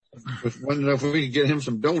Was wondering if we could get him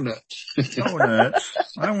some donuts. Donuts.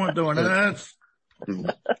 I want donuts.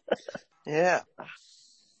 Yeah.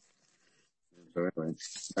 So anyway,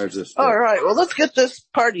 I was just, All right. Well, let's get this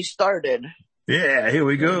party started. Yeah, here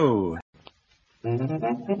we go.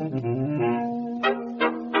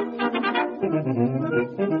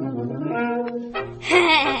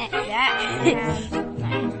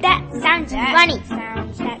 That sounds funny.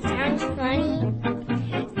 That sounds funny.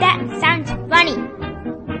 That sounds funny.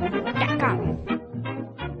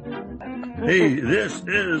 Hey, this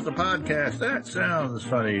is the podcast That Sounds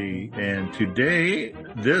Funny. And today,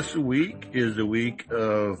 this week is the week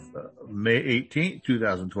of May 18th,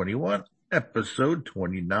 2021, episode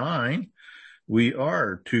 29. We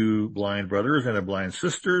are two blind brothers and a blind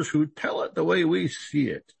sisters who tell it the way we see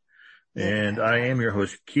it. And I am your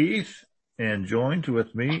host, Keith, and joined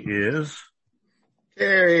with me is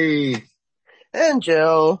Carrie and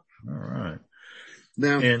Jill. All right.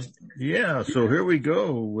 Now, And yeah, so here we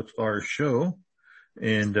go with our show.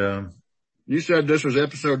 And, you said this was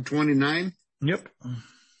episode 29? yep.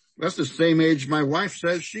 That's the same age my wife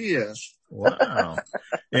says she is. Wow.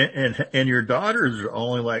 and your daughters are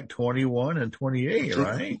only like 21 and 28,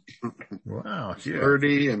 right? Wow. Yeah.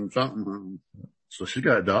 30 and something. So she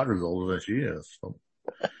got daughters older than she is. So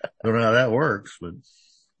don't know how that works, but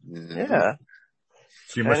Yeah.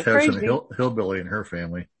 she must Kinda have some crazy. hillbilly in her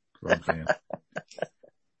family. That's what I'm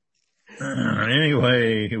saying.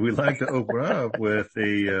 Anyway, we like to open up with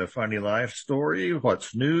a funny life story.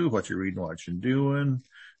 What's new? What you're reading, what you're doing.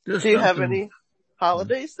 Just Do you have something- any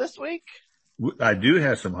holidays this week? I do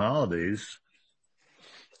have some holidays.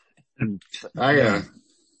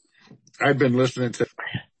 I've been listening to,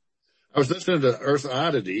 I was listening to Earth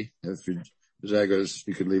Oddity. If you, Zagos,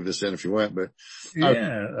 you could leave this in if you want, but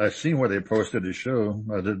Yeah, I've seen where they posted the show.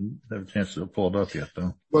 I didn't have a chance to pull it up yet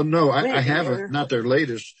though. well, no, I Maybe. haven't, not their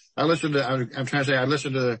latest. I listened to, I'm trying to say I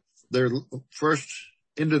listened to their first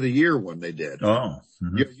end of the year one they did. Oh.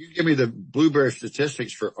 Mhm. You give me the Blueberry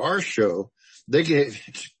statistics for our show. They gave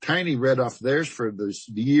Tiny read off theirs for this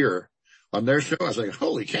year on their show. I was like,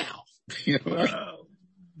 holy cow. You know,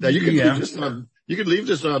 now you can Yeah. leave this on, you can leave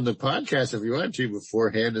this on the podcast if you want to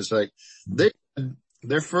beforehand. It's like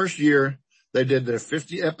their first year, they did their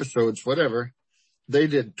 50 episodes, whatever. They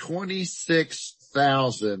did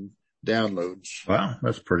 26,000 downloads. Wow,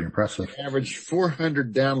 that's pretty impressive. Average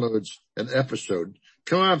 400 downloads an episode.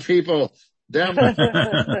 Come on, people.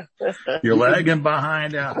 Download. You're lagging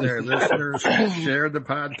behind out there, listeners. Share the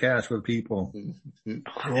podcast with people. Yeah.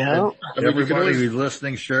 I mean, you can Everybody always- who's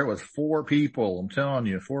listening, share it with 4 people. I'm telling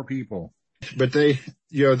you, 4 people. but they're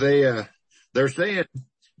saying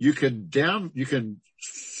you can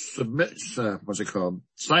submit, what's it called?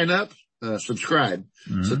 Sign up, subscribe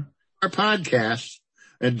Mhm. to our podcast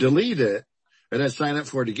and delete it and then sign up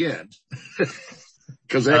for it again.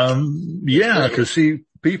 Cause Yeah, cause see,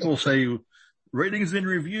 people say ratings and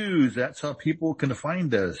reviews, that's how people can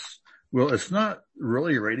find us. Well, it's not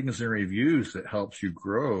really ratings and reviews that helps you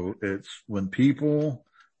grow. It's when people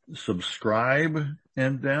subscribe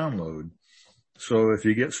and download. So if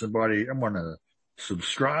you get somebody, I'm going to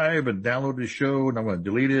subscribe and download the show and I'm going to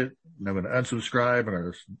delete it and I'm going to unsubscribe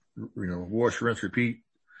and I'm going to, wash, rinse, repeat.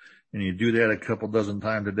 And you do that a couple dozen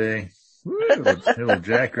times a day. Woo, it'll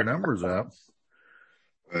jack your numbers up.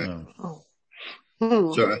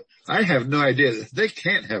 So I have no idea. They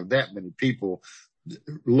can't have that many people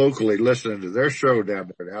locally listening to their show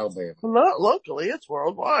down there in Alabama. Not locally, it's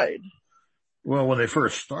worldwide. Well, when they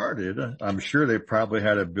first started, I'm sure they probably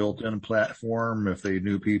had a built-in platform if they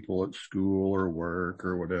knew people at school or work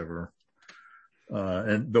or whatever.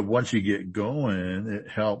 But once you get going, it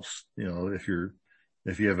helps, if you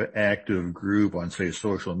have an active group on, say,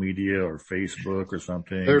 social media or Facebook or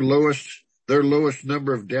something. Their lowest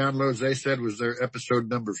number of downloads, they said, was their episode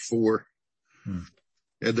number 4. And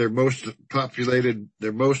their most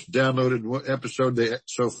downloaded episode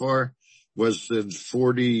so far was in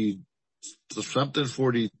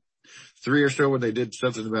 43 or so when they did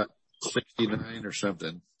something about 69 or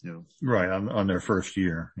something, Right. On their first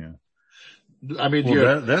year. Yeah. I mean,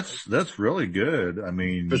 Well, that's really good. I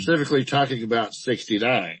mean, specifically talking about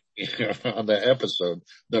 69 on that episode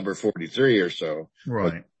number 43 or so.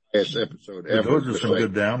 right. Best episode But ever. those are some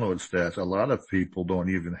good download stats. A lot of people don't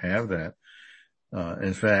even have that.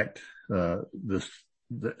 In fact,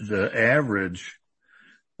 the average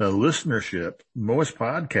listenership, most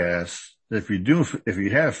podcasts, if you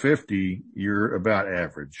have 50, you're about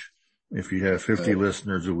average. If you have 50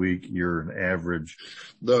 listeners a week, you're an average.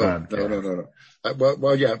 No.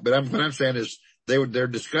 Well, yeah, but what I'm saying is their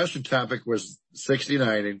discussion topic was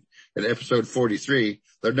 69 at episode 43,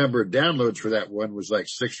 their number of downloads for that one was like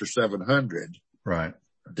 600 or 700 Right.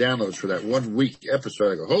 downloads for that 1 week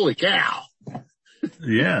episode. I go, holy cow.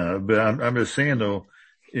 Yeah, but I'm just saying though,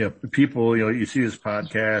 people, you see this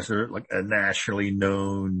podcast or like a nationally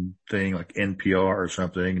known thing like NPR or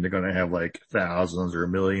something, they're going to have like thousands or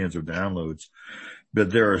millions of downloads.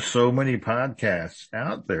 But there are so many podcasts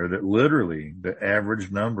out there that literally the average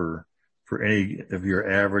number for any of your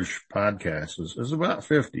average podcasts is about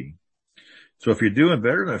 50. So if you're doing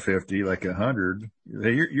better than 50, like 100,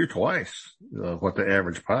 you're twice what the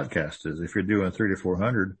average podcast is. If you're doing 300 to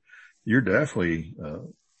 400, you're definitely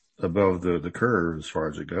above the curve as far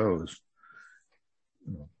as it goes.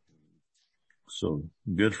 So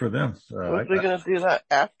good for them. Are we going to do that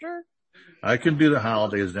after? I can do the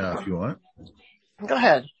holidays now if you want. Go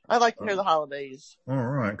ahead. I like to hear the holidays. All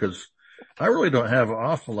right, because I really don't have an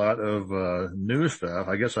awful lot of new stuff.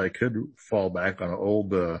 I guess I could fall back on an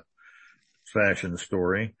old fashion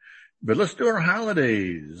story, but let's do our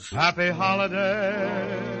holidays. Happy holiday,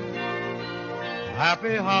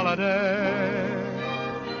 happy holiday.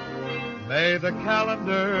 May the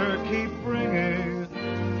calendar keep bringing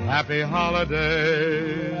happy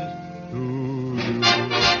holidays to you.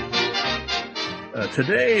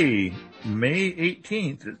 Today, May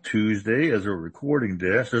 18th, Tuesday, as we're recording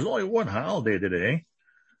this, there's only one holiday today,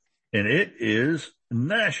 and it is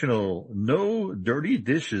National No Dirty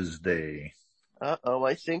Dishes Day.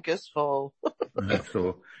 My sink is full.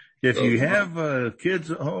 So if you have kids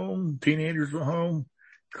at home, teenagers at home,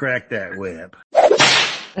 crack that whip.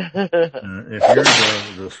 If you're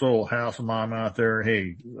the sole house mom out there,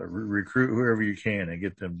 hey, recruit whoever you can and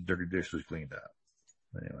get them dirty dishes cleaned up.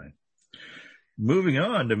 Anyway, moving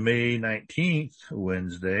on to May 19th,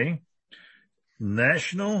 Wednesday,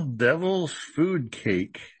 National Devil's Food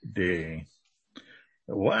Cake Day.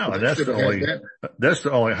 Wow, that's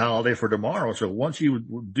the only holiday for tomorrow. So once you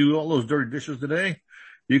do all those dirty dishes today,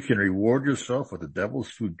 you can reward yourself with a devil's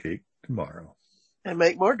food cake tomorrow. And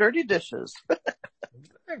make more dirty dishes.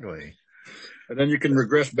 Exactly. And then you can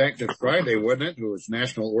regress back to Friday, wouldn't it? It was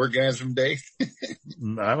National Orgasm Day.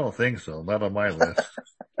 I don't think so. Not on my list.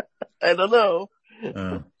 I don't know.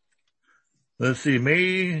 Let's see,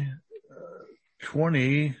 May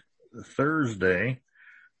 20, Thursday,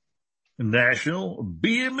 National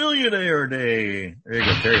Be a Millionaire Day. There you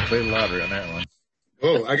go, Terry. Play the lottery on that one.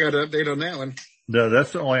 Oh, I got an update on that one. No,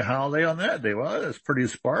 that's the only holiday on that day. Well, it's pretty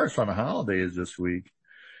sparse on the holidays this week.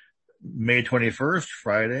 May 21st,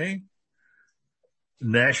 Friday,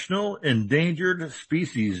 National Endangered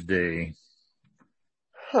Species Day.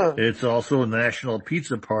 Huh. It's also National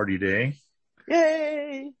Pizza Party Day.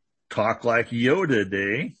 Yay! Talk Like Yoda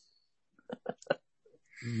Day.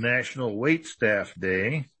 National Waitstaff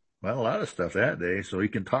Day. Well, a lot of stuff that day. So you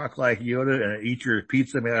can talk like Yoda and eat your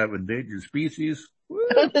pizza made out of endangered species.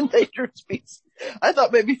 An endangered species. I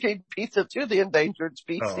thought maybe feed pizza to the endangered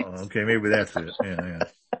species. Oh, okay. Maybe that's it. Yeah.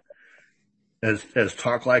 As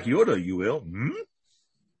talk like Yoda, you will.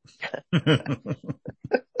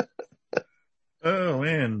 Oh,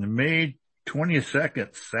 man. May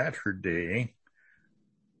 22nd, Saturday.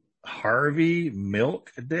 Harvey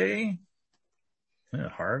Milk Day. Yeah,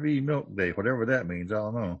 Harvey Milk Day, whatever that means. I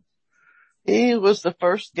don't know. He was the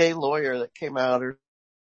first gay lawyer that came out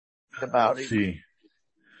about it. See.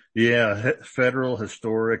 Yeah, federal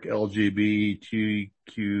historic LGBTQ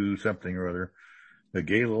something or other. A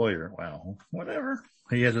gay lawyer. Wow. Whatever.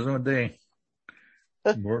 He has his own day.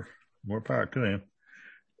 More power to him.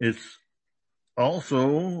 It's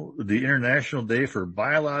also the International Day for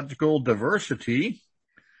Biological Diversity.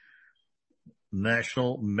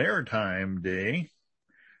 National Maritime Day.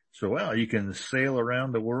 So, well, you can sail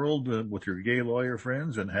around the world with your gay lawyer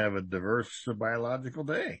friends and have a diverse biological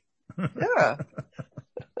day. Yeah.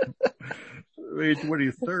 May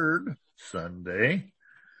 23rd, Sunday,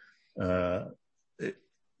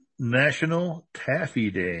 National Taffy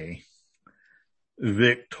Day.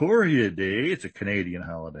 Victoria Day, it's a Canadian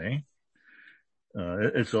holiday.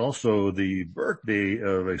 It's also the birthday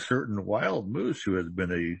of a certain wild moose who has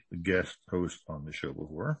been a guest host on the show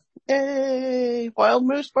before. Yay! Wild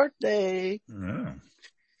Moose birthday. Yeah.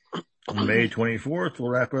 May 24th,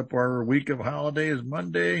 we'll wrap up our week of holidays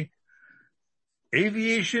Monday.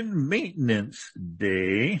 Aviation Maintenance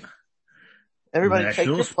Day. Everybody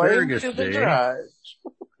National take the plane Asparagus to the Day. garage.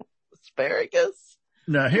 Asparagus.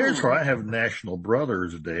 Now here's where I have National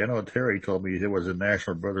Brothers Day. I know Terry told me there was a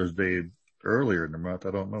National Brothers Day earlier in the month.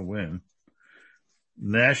 I don't know when.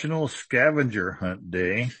 National Scavenger Hunt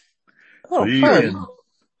Day. Oh, so you fun. can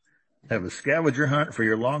have a scavenger hunt for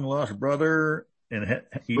your long lost brother and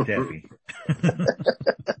eat happy.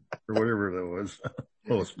 Or whatever that was.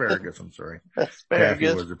 Oh, asparagus, I'm sorry. Asparagus.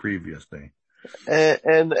 Taffy was the previous day.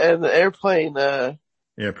 And airplane,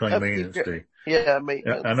 Airplane maintenance day. Yeah,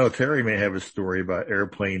 maintenance. I know Terry may have a story about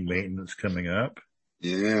airplane maintenance coming up.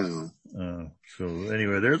 Yeah. So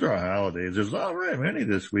anyway, there's our holidays. There's not very many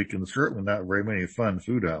this week, and certainly not very many fun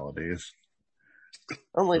food holidays.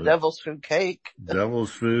 Only devil's food cake.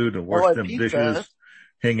 Devil's food and wash them pizza. dishes,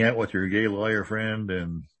 hang out with your gay lawyer friend,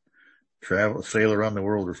 and sail around the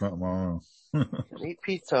world or something. I don't know. Eat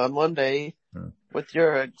pizza on one day with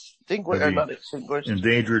your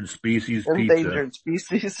endangered species pizza. Endangered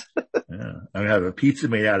species. Yeah. I have a pizza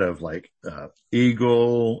made out of like,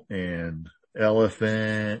 eagle and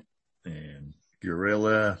elephant and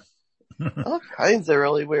gorilla. All kinds of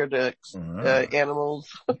really weird,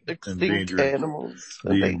 animals. Extinct animals.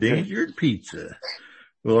 The endangered pizza.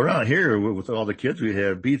 Well, around here with all the kids we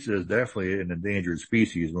have, pizza is definitely an endangered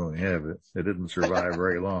species when we have it. It didn't survive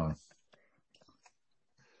very long.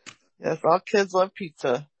 Yes, all kids love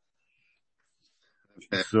pizza.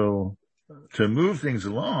 So, to move things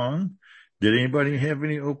along, did anybody have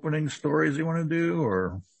any opening stories they want to do,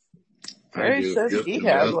 or? Barry says he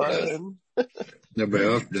had one. Nobody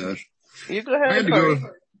else does. You go ahead. I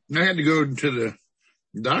had to go to the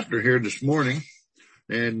doctor here this morning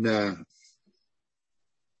and,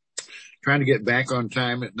 trying to get back on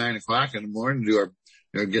time at 9:00 in the morning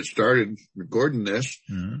to get started recording this.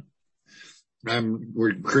 Mm-hmm.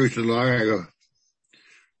 We're cruising along. I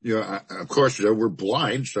go, of course, we're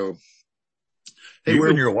blind. So, hey, you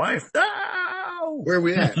and your wife? No! Where are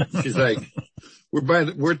we at? She's like, we're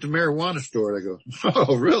at the marijuana store. I go,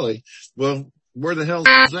 oh, really? Well, where the hell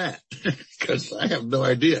is that? Cause I have no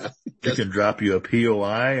idea. You can drop you a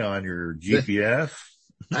POI on your GPS.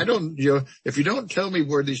 I don't, if you don't tell me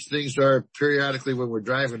where these things are periodically when we're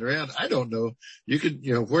driving around, I don't know. You could,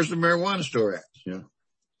 where's the marijuana store at?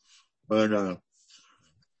 But, well,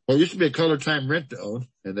 it used to be a Color Time Rent to own,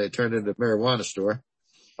 and they turned into a marijuana store.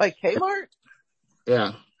 Like Kmart?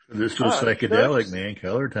 Yeah. This was psychedelic, man.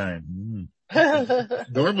 Color Time.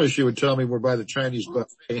 Normally she would tell me we're by the Chinese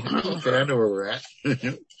buffet. Okay, I know where we're at.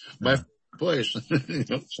 My place.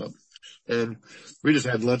 And we just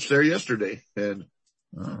had lunch there yesterday. And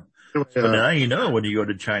but now you know when you go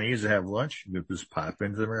to Chinese to have lunch, you just pop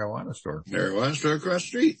into the marijuana store. Marijuana store across the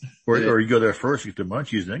street. Or you go there first, get the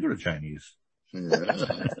munchies, then go to Chinese. Yeah.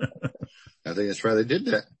 I think that's why they did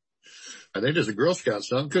that. I think there's a Girl Scout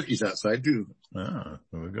selling cookies outside too. There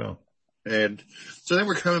we go. And so then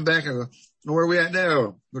we're coming back and I go, where are we at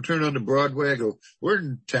now? We're turning on to Broadway. I go, we're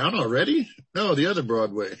in town already? No, the other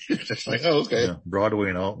Broadway. It's like, oh, okay. Yeah, Broadway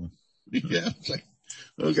and Alton. Yeah. It's like,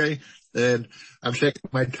 okay. And I'm checking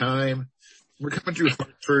my time. We're coming through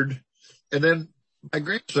Hartford. And then my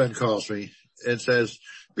grandson calls me and says,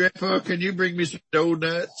 Grandpa, can you bring me some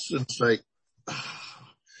donuts? And it's like,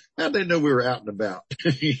 how'd they know we were out and about?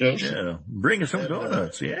 Yeah. Bring us some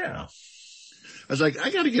donuts. Yeah. I was like, I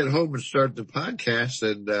got to get home and start the podcast.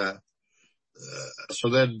 And, so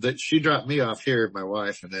then she dropped me off here, my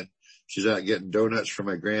wife, and then she's out getting donuts for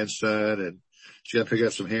my grandson, and she got to pick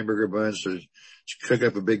up some hamburger buns. So she cooked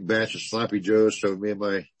up a big batch of sloppy joes so me and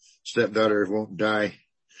my stepdaughter won't die.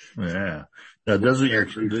 Yeah. Now, is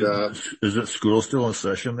it school still in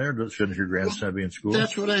session there? Shouldn't your grandson be in school?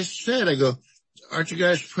 That's what I said. I go, aren't you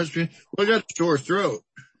guys supposed to be? Well, I got a sore throat.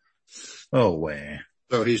 Oh, wow.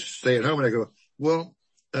 So he's staying home, and I go, well,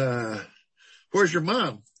 where's your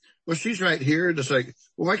mom? Well, she's right here. And it's like,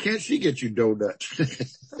 well, why can't she get you donuts?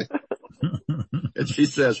 And she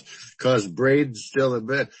says, cause Braden's still in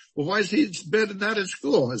bed. Well, why is he in bed and not in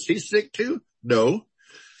school? Is he sick too? No.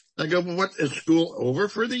 I go, well, what, is school over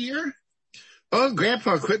for the year? Oh,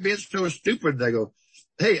 Grandpa, quit being so stupid. And I go,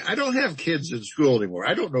 hey, I don't have kids in school anymore.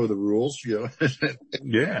 I don't know the rules,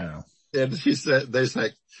 Yeah. And she said, they're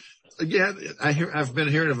like, yeah, I've been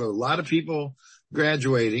hearing of a lot of people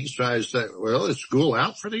graduating. So I said, well, is school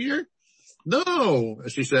out for the year? No.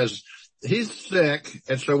 She says, he's sick.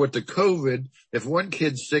 And so with the COVID, if one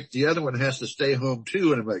kid's sick, the other one has to stay home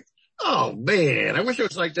too. And I'm like, oh man, I wish it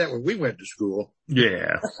was like that when we went to school.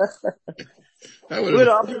 Yeah. We'd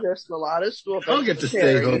all be missed a lot of school. I'll get to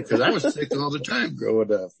stay home because I was sick all the time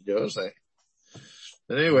growing up.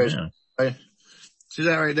 But anyways, she's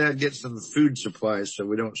out right now getting some food supplies so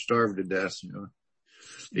we don't starve to death, All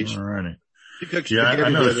righty. Yeah, I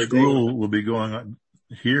know school will be going on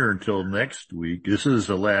here until next week. This is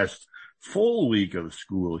the last full week of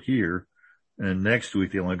school here. And next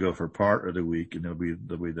week they only go for part of the week and they'll be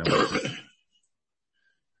done with it.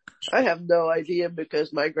 I have no idea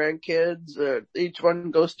because my grandkids, each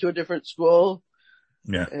one goes to a different school.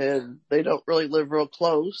 Yeah. And they don't really live real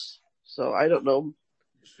close. So I don't know.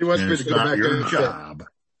 She wants And me it's to go not back your up. job.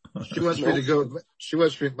 She wants me to go.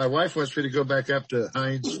 My wife wants me to go back up to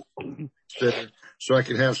Heinz Center so I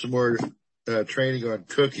can have some more training on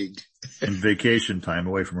cooking. And vacation time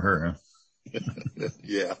away from her, huh?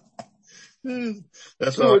 Yeah.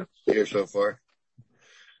 That's all I hear so far.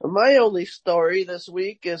 My only story this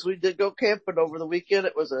week is we did go camping over the weekend.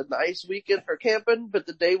 It was a nice weekend for camping, but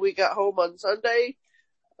the day we got home on Sunday,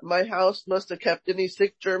 my house must have kept any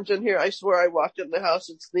sick germs in here. I swear I walked in the house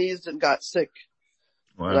and sneezed and got sick.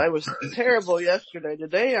 Wow. And I was terrible yesterday.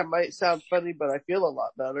 Today I might sound funny, but I feel a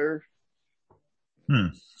lot better.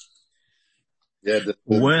 Yeah.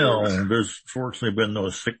 Well, there's fortunately been no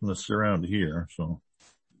sickness around here, so.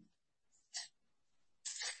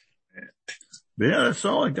 Yeah, that's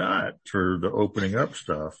all I got for the opening up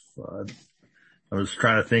stuff. I was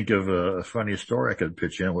trying to think of a funny story I could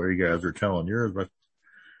pitch in where you guys are telling yours, but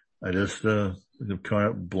I just, kind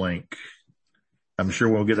of blank. I'm sure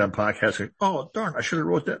we'll get on podcast and, oh darn, I should have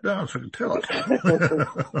wrote that down so I could tell it.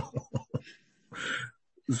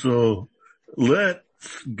 So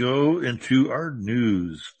let's go into our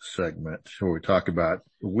news segment where we talk about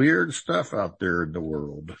weird stuff out there in the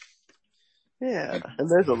world. Yeah, and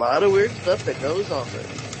there's a lot of weird stuff that goes on there.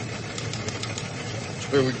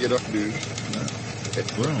 Where we get our news.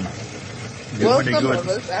 Well, some of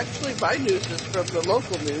us, actually my news is from the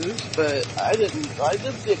local news, but I did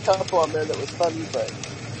see a couple on there that was funny, but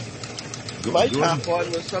my top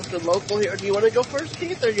one was something local here. Do you want to go first,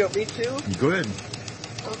 Keith, or you want me to? Go ahead.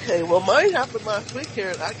 Okay, well mine happened last week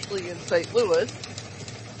here, actually in St. Louis.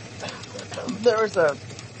 There was a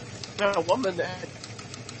woman that had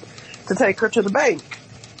to take her to the bank.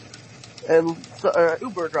 And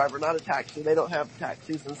Uber driver, not a taxi. They don't have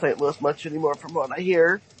taxis in St. Louis much anymore from what I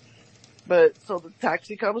hear. But so the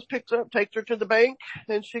taxi comes, picks her up, takes her to the bank,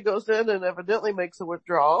 and she goes in and evidently makes a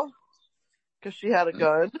withdrawal because she had a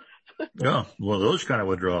gun. Yeah, well, those kind of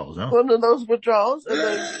withdrawals, huh? One of those withdrawals, and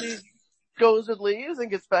then she goes and leaves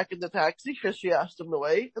and gets back in the taxi because she asked him to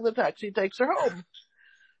wait, and the taxi takes her home.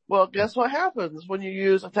 Well, guess what happens when you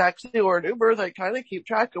use a taxi or an Uber? They kind of keep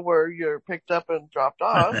track of where you're picked up and dropped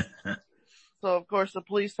off. So, of course, the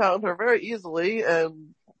police found her very easily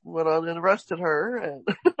and went on and arrested her. And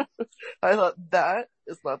I thought, that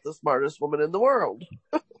is not the smartest woman in the world.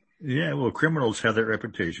 Yeah, well, criminals have that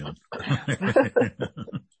reputation.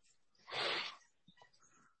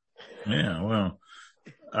 Yeah, well,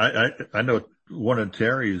 I know one of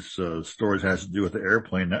Terry's stories has to do with the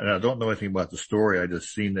airplane. I don't know anything about the story. I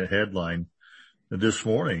just seen the headline this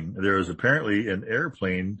morning. There is apparently an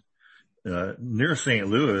airplane near St.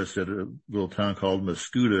 Louis at a little town called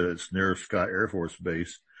Mascoutah. It's near Scott Air Force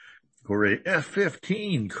Base, where a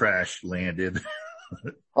F-15 crash landed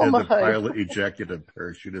and the pilot ejected and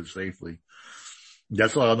parachuted safely.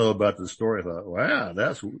 That's all I know about the story. I thought, wow,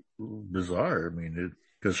 that's bizarre. I mean,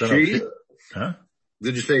 huh?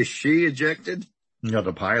 Did you say she ejected? No,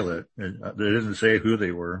 the pilot. They didn't say who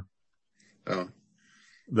they were. Oh.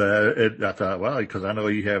 I thought, well, because I know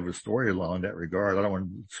you have a story along that regard. I don't want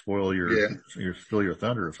to spoil steal your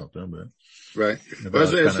thunder or something, but. Right. Well,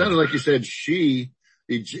 it sounded like you said she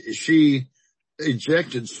ejected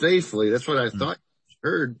safely. That's what I thought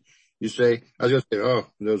heard you say. I was going to say, oh,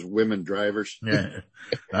 those women drivers. Yeah.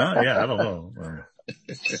 Yeah, I don't know.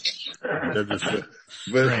 That's just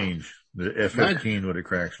strange. The F-15 would have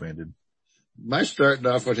crash landed. My starting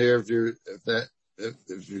off with here,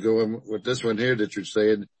 if you go in with this one here that you're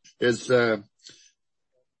saying is,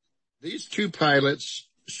 these two pilots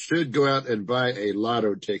should go out and buy a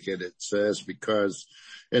lotto ticket, it says, because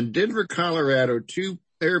in Denver, Colorado, two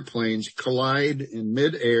airplanes collide in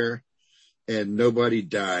midair and nobody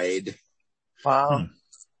died. Wow.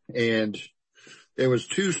 And there was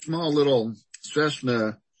two small little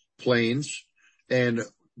Cessna planes and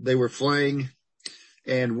they were flying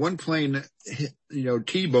and one plane,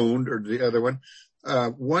 T-boned or the other one.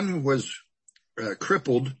 One was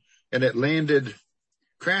crippled and it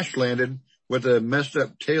crash landed with a messed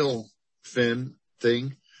up tail fin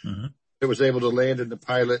thing. Mm-hmm. It was able to land and the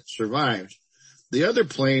pilot survived. The other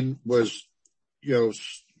plane was,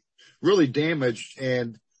 really damaged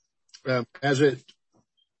and, at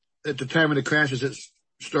the time of the crash, as it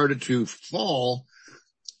started to fall,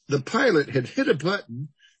 the pilot had hit a button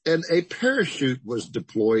and a parachute was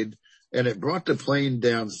deployed and it brought the plane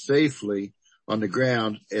down safely on the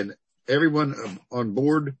ground and everyone on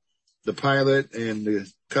board, the pilot and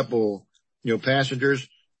the couple, passengers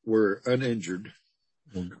were uninjured.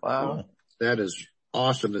 Wow. That is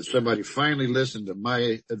awesome that somebody finally listened to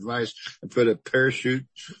my advice and put a parachute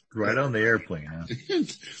Right on the airplane, huh?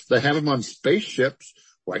 They have them on spaceships.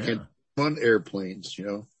 Why can't they on airplanes,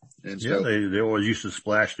 And so they always used to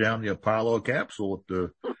splash down the Apollo capsule with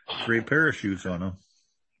the 3 parachutes on them.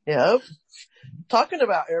 Yep. Talking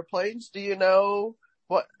about airplanes, do you know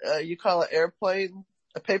what you call an airplane,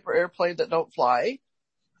 a paper airplane that don't fly?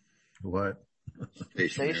 What?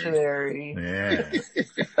 Stationary. Yeah.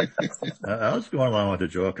 I was going along with the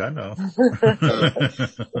joke, I know.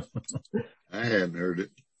 I hadn't heard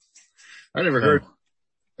it. I never heard.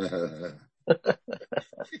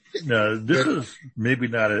 No, this is maybe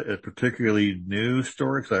not a particularly new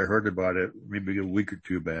story because I heard about it maybe a week or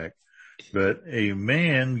 2 back. But a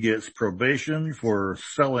man gets probation for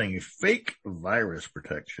selling fake virus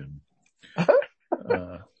protection.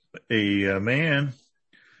 A man,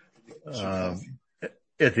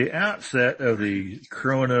 at the outset of the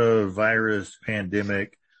coronavirus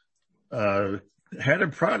pandemic, had a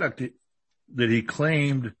product that he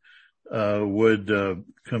claimed, would,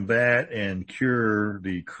 combat and cure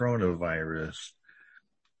the coronavirus.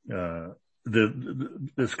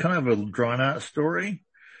 It's kind of a drawn out story.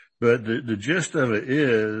 But the gist of it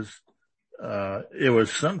is, it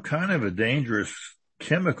was some kind of a dangerous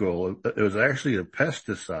chemical. It was actually a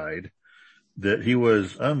pesticide that he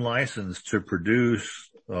was unlicensed to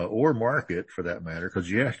produce, or market for that matter, because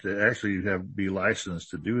you have to actually be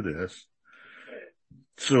licensed to do this.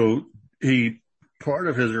 So part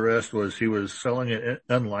of his arrest was he was selling an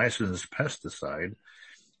unlicensed pesticide.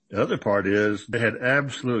 The other part is it had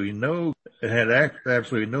absolutely no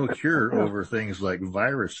cure over things like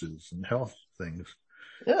viruses and health things.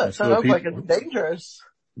 Yeah, it sounds like it's dangerous.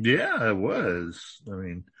 Yeah, it was. I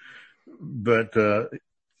mean, but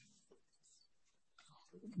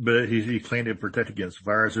he claimed it protect against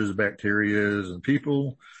viruses, bacteria, and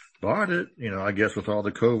people bought it, I guess with all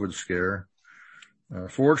the COVID scare.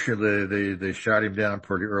 Fortunately, they shot him down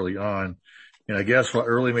pretty early on. And I guess what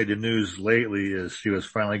really made the news lately is he was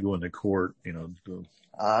finally going to court, to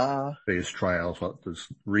face trials, what this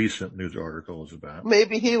recent news article is about.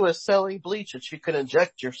 Maybe he was selling bleach that you could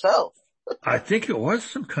inject yourself. I think it was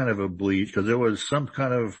some kind of a bleach because it was some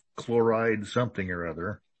kind of chloride something or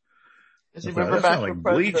other. Does you remember back when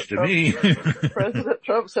bleach to me? President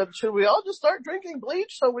Trump said, should we all just start drinking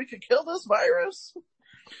bleach so we could kill this virus?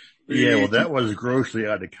 Yeah, well, that was grossly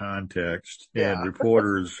out of context, and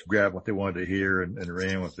reporters grabbed what they wanted to hear and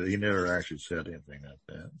ran with it. He never actually said anything like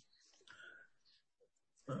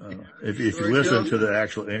that. If you listen to the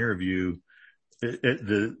actual interview,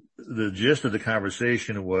 the gist of the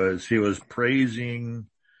conversation was he was praising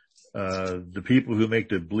the people who make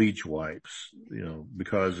the bleach wipes,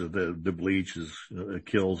 because of the bleach it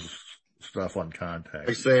kills stuff on contact.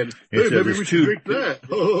 I said, hey, maybe we should drink that.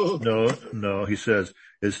 No, he says,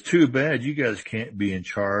 it's too bad you guys can't be in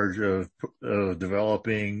charge of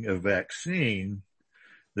developing a vaccine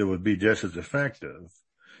that would be just as effective.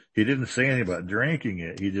 He didn't say anything about drinking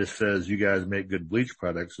it. He just says, you guys make good bleach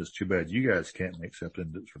products. It's too bad you guys can't make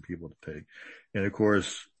something that's for people to take. And of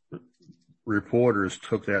course, reporters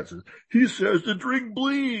took that and said, he says to drink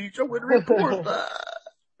bleach. I would report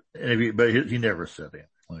that. But he never said anything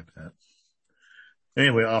like that.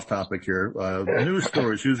 Anyway, off topic here. News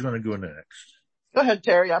stories. Who's going to go next? Go ahead,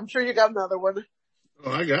 Terry. I'm sure you got another one.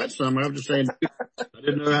 Oh, I got some. I'm just saying, I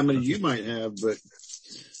didn't know how many you might have, but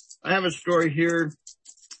I have a story here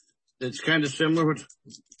that's kind of similar with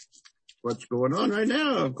what's going on right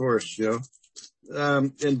now, of course,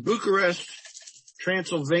 in Bucharest,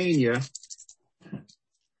 Transylvania,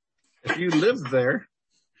 if you live there,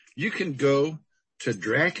 you can go to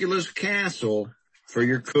Dracula's castle for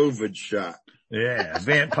your COVID shot. Yeah,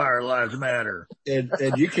 vampire lives matter. And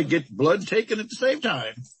you can get blood taken at the same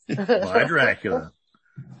time. By Dracula.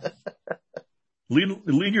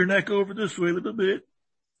 Lean your neck over this way a little bit.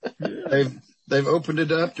 Yeah. They've opened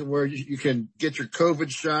it up to where you can get your COVID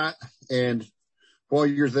shot, and while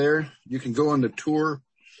you're there, you can go on the tour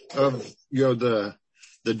of, the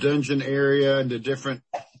dungeon area and the different,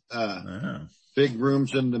 big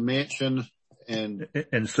rooms in the mansion. And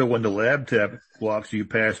so when the lab tech walks you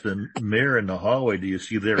past the mirror in the hallway, do you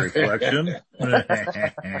see their reflection?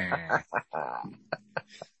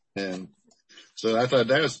 And so I thought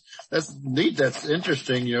that's neat. That's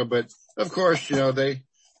interesting, but of course,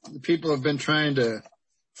 people have been trying to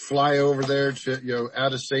fly over there to,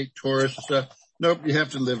 out of state tourists and stuff. Nope. You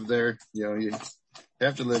have to live there. You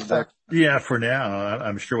have to live there. Yeah. For now,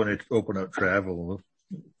 I'm sure when they open up travel,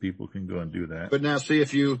 people can go and do that. But now see,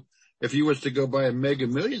 if you was to go buy a Mega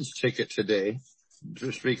Millions ticket today,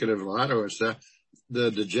 speaking of lotto and stuff,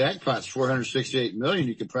 the jackpot's 468 million.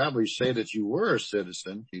 You could probably say that you were a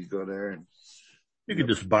citizen. You go there and You could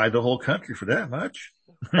just buy the whole country for that much.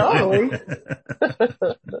 Probably. buy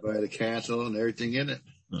the castle and everything in it.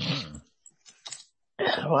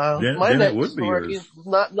 Wow. Then My it next would be story yours. is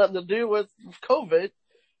nothing to do with COVID.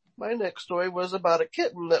 My next story was about a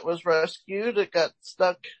kitten that was rescued. It got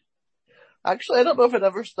stuck. Actually, I don't know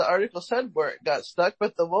if the article said where it got stuck,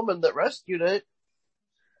 but the woman that rescued it,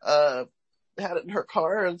 had it in her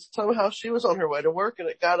car, and somehow she was on her way to work and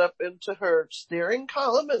it got up into her steering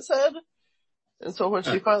column, it said. And so when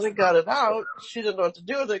she finally got it out, she didn't know what to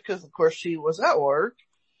do with it because of course she was at work.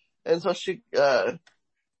 And so she,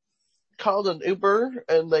 called an Uber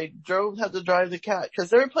and they had to drive the cat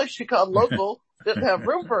because every place she called local didn't have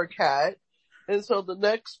room for a cat. And so the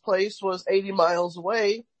next place was 80 miles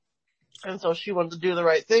away. And so she wanted to do the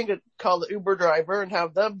right thing and call the Uber driver and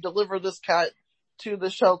have them deliver this cat to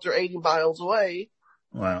the shelter 80 miles away.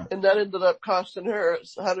 Wow. And that ended up costing her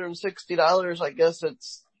 $160. I guess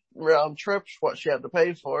it's round trips what she had to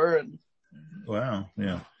pay for. And Wow.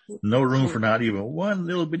 Yeah. No room for not even one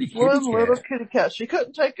little bitty kitty one cat. little kitty cat. She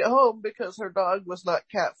couldn't take it home because her dog was not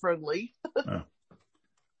cat friendly. Oh.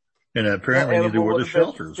 And apparently That neither animal were the would have been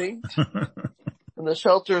shelters. extinct. And the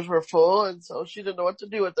shelters were full, and so she didn't know what to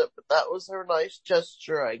do with it, but that was her nice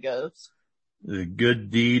gesture, I guess. A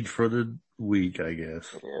good deed for the week, I guess.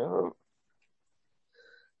 Yeah.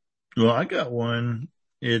 Well, I got one.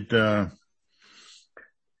 It,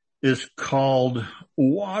 is called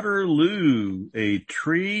Waterloo. A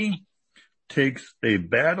tree takes a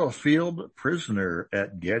battlefield prisoner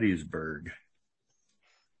at Gettysburg.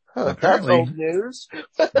 That's Apparently- old news.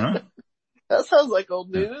 Huh? That sounds like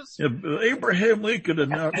old news. Yeah, Abraham Lincoln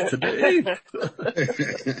announced today.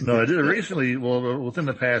 No, I did it recently, well, within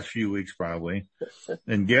the past few weeks probably.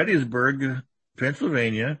 In Gettysburg,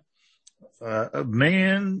 Pennsylvania, a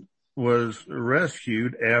man was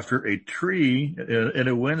rescued after a tree in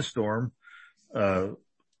a windstorm,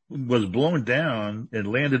 was blown down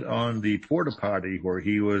and landed on the porta potty where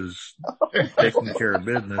he was taking care of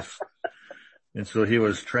business. And so he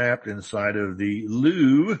was trapped inside of the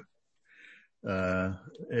loo,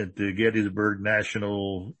 at the Gettysburg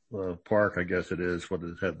National Park, I guess it is, what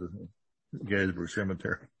it had, the Gettysburg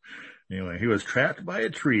Cemetery. Anyway, he was trapped by a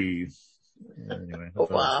tree. Anyway. Oh,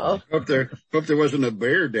 wow. Hope there wasn't a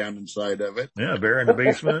bear down inside of it. Yeah, bear in the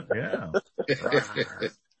basement. Yeah.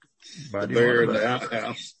 The bear in the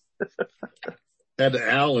outhouse. Had the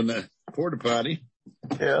owl in the porta potty.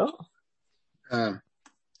 Yeah.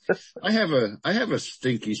 I have a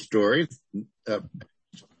stinky story.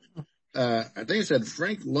 I think it said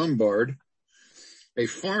Frank Lombard, a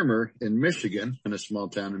farmer in Michigan, in a small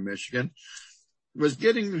town in Michigan, was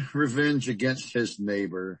getting revenge against his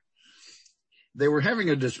neighbor. They were having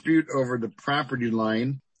a dispute over the property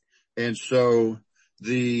line, and so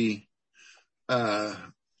the one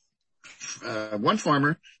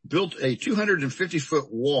farmer built a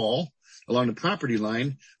 250-foot wall along the property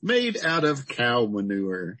line made out of cow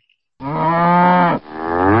manure.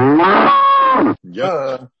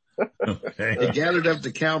 Yep. Okay. He gathered up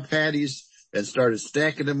the cow patties and started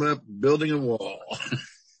stacking them up, building a wall.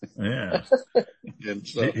 Yeah. And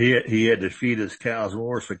so, He had to feed his cows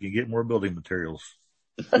more so he could get more building materials.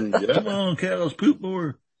 Come yeah. on, cows, poop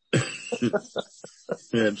more.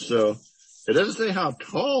 And so it doesn't say how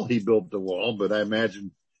tall he built the wall, but I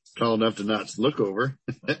imagine tall enough to not look over.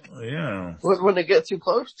 Yeah. When they get too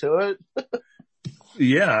close to it.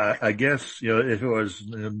 Yeah, I guess, if it was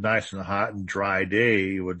a nice and hot and dry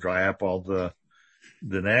day, it would dry up all the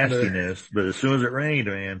nastiness, but as soon as it rained,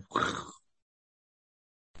 man.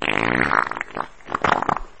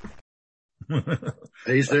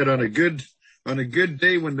 He said on a good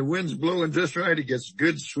day when the wind's blowing just right, he gets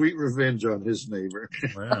good sweet revenge on his neighbor.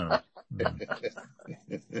 Wow.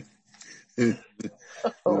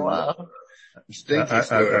 Oh, wow. Stinky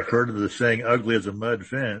story. I've heard of the saying ugly as a mud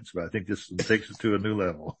fence, but I think this takes it to a new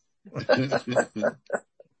level.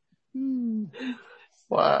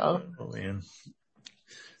 Wow. Oh, man.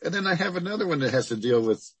 And then I have another one that has to deal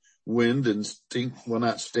with wind and stink. Well,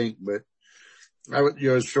 not stink, but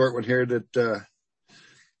a short one here that,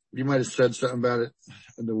 you might have said something about it,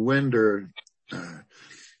 the wind or,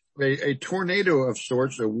 a tornado of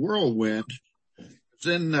sorts, a whirlwind. It's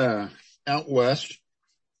in, out west.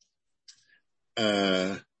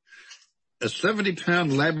 A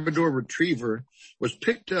 70-pound Labrador retriever was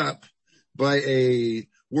picked up by a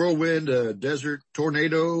whirlwind, desert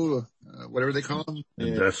tornado, whatever they call them.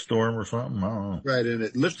 A dust storm or something? I don't know. Right, and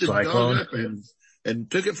it lifted the Cyclone. dog up and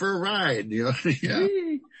took it for a ride, Yeah.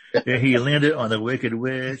 Yeah, he landed on the Wicked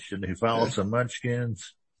Witch and he followed some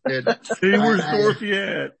munchkins. And Hey, where's Dorothy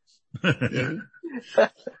at? yeah.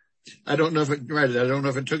 I don't know if it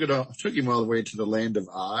took him all the way to the land of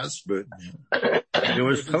Oz, but It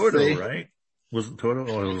was Toto, right? Wasn't Toto?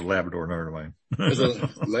 Oh, it was a Labrador. Never mind. it was a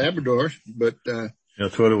Labrador, but, Yeah,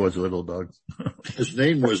 Toto was a little dog. his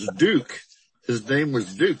name was Duke. So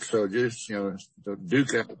just, the Duke.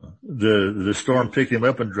 The storm picked him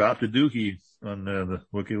up and dropped the dookie on the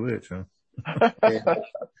Wicked Witch, huh?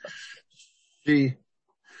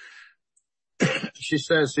 She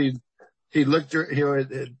says he looked her,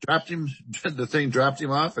 it dropped him, the thing dropped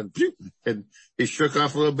him off and he shook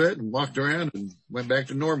off a little bit and walked around and went back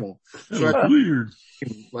to normal. That was weird.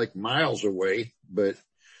 Like miles away, but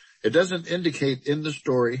it doesn't indicate in the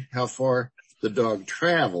story how far the dog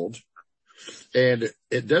traveled. And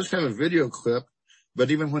it does have a video clip, but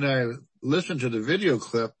even when I listen to the video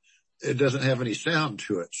clip, it doesn't have any sound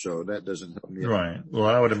to it. So that doesn't help me. Right. Well,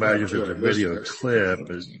 I would imagine if it's a video clip,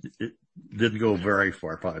 it didn't go very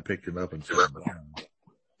far. Probably picked him up and set him down.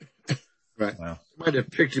 Right. Wow. Might have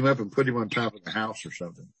picked him up and put him on top of the house or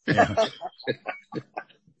something. Yeah.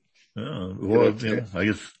 Well, I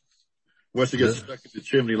guess. Once he gets stuck in the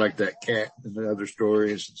chimney like that cat in the other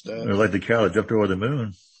stories and stuff. Or like the cow that jumped over the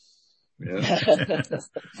moon. Yeah.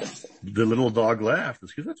 The little dog laughed.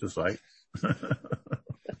 It's that's a sight.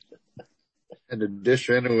 And the dish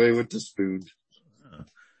ran away with the spoon.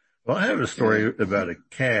 Well, I have a story about a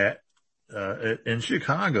cat, in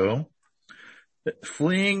Chicago.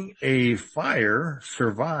 Fleeing a fire,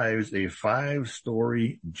 survives a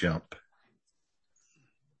 5-story jump.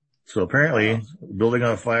 So apparently, building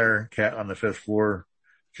on fire, cat on the 5th floor,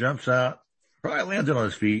 jumps out, probably lands on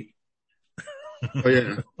his feet. Oh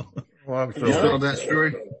yeah. Well, You saw that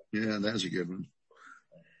story? Yeah, that's a good one.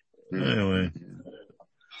 Yeah. Anyway.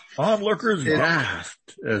 Onlookers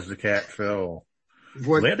gasped as the cat fell,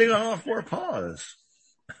 landing on all 4 paws.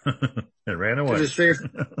 It ran away. Did it say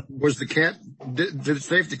did it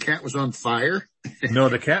say if the cat was on fire? No,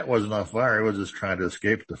 the cat wasn't on fire. It was just trying to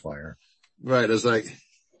escape the fire. Right. It's like.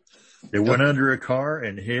 It went under a car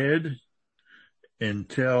and hid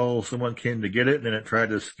until someone came to get it, and then it tried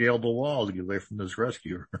to scale the wall to get away from this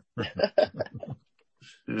rescuer.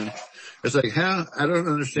 Yeah. It's like, how? I don't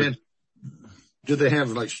understand. Did they have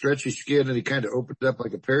like stretchy skin and he kind of opened up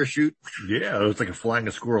like a parachute? Yeah, it was like a flying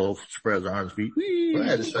squirrel, spreads on his feet.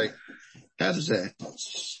 Right. It's like, how does that?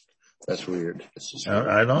 That's weird.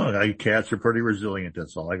 I know. Cats are pretty resilient.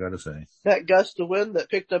 That's all I got to say. That gust of wind that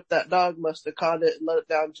picked up that dog must have caught it and let it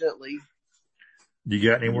down gently. You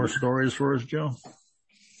got any more stories for us, Joe?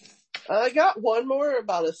 I got one more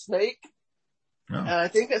about a snake. Oh. And I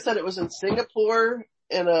think it said it was in Singapore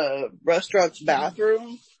in a restaurant's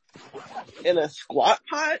bathroom in a squat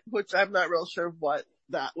pot, which I'm not real sure what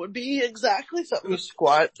that would be exactly. Something to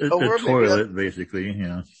squat over. A toilet, basically,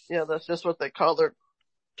 yeah. Yeah, that's just what they call their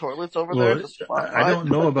toilets over Well, there. I don't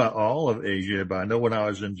know about all of Asia, but I know when I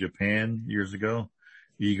was in Japan years ago,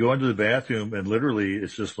 you go into the bathroom and literally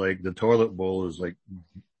it's just like the toilet bowl is like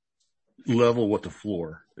level with the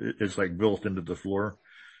floor. It's like built into the floor.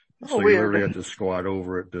 So you literally have to squat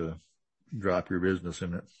over it to drop your business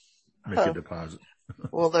in it, make a deposit.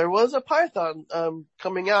 Well, there was a python,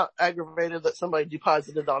 coming out aggravated that somebody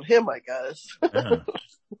deposited on him, I guess. Yeah.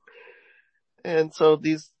 And so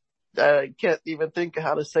I can't even think of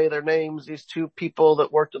how to say their names. These 2 people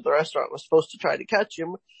that worked at the restaurant were supposed to try to catch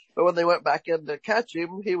him, but when they went back in to catch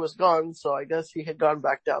him, he was gone. So I guess he had gone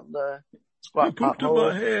back down the squat pot pooped in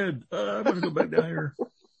my head. I'm going to go back down here.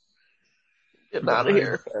 Getting out of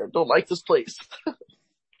here. I don't like this place.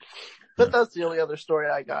 But that's the only other story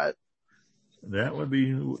I got. That would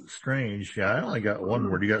be strange. Yeah, I only got one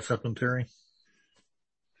more. You got something, Terry?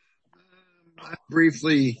 I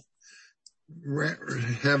briefly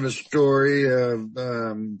have a story of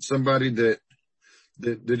somebody that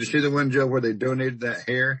did you see the one, Joe, where they donated that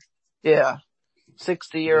hair? Yeah.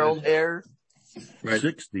 60-year-old hair. Right.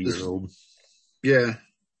 60-year-old. Yeah.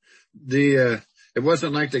 It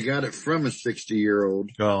wasn't like they got it from a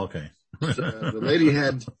 60-year-old. Oh, okay. The lady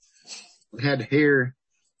had hair,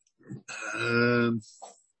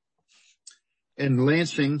 in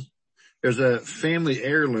Lansing. There's a family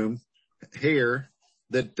heirloom hair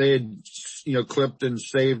that they had, clipped and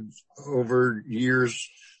saved over years.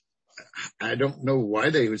 I don't know why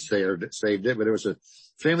they would saved it, but it was a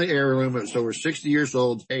family heirloom. It was over 60 years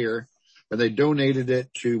old hair, and they donated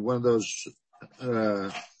it to one of those,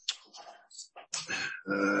 well,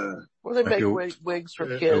 they make wigs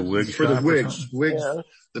for kids. For the wigs Yeah.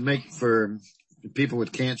 that make for people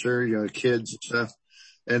with cancer, kids and stuff.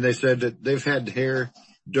 And they said that they've had hair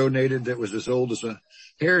donated that was as old as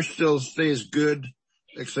hair still stays good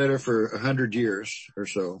et cetera, for 100 years or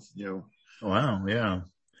so, Wow. Yeah.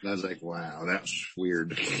 And I was like, wow, that's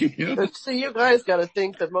weird. But see, you guys gotta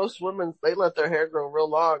think that most women, they let their hair grow real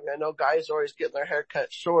long. I know guys are always getting their hair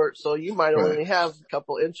cut short, so you might only Right. have a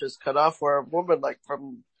couple inches cut off, where a woman like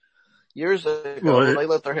from years ago, they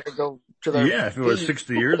let their hair go to their if it was feet.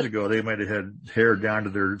 60 years ago, they might have had hair down to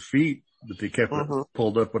their feet, but they kept it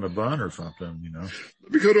pulled up in a bun or something,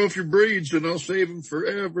 Let me cut off your braids and I'll save them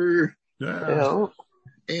forever. Yeah.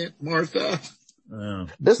 Aunt Martha.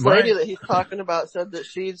 This lady that he's talking about said that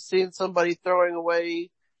she'd seen somebody throwing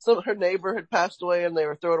away, her neighbor had passed away and they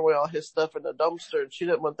were throwing away all his stuff in the dumpster, and she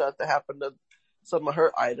didn't want that to happen to some of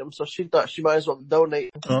her items, so she thought she might as well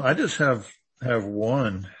donate. Well, I just have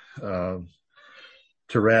one, to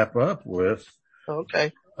wrap up with.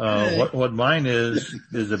 Okay. What mine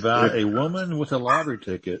is about a woman with a lottery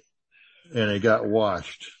ticket and it got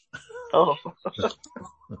washed. Oh.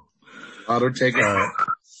 Auto ticket.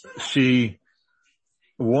 She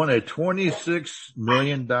won a $26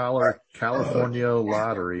 million California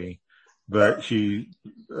lottery, but she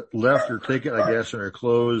left her ticket, I guess, in her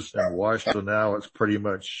clothes and washed, so now it's pretty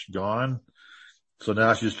much gone. So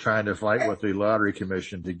now she's trying to fight with the lottery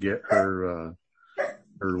commission to get her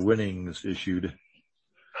winnings issued.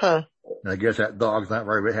 Huh. And I guess that dog's not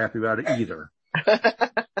very happy about it either.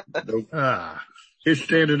 He's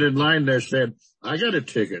standing in line there said, I got a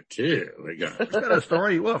ticket too. I got a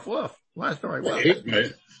story. Woof, woof. My story.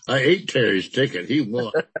 Woof. I ate Terry's ticket. He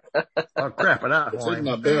won. I'll crap it out. It's in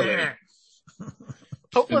my belly.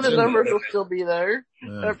 Hopefully the numbers will still be there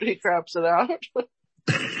after he craps it out.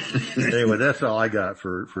 Anyway, that's all I got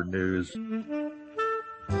for news.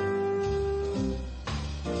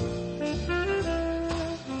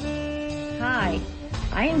 Hi,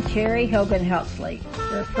 I am Terry Hogan Helpsley,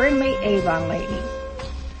 your friendly Avon lady.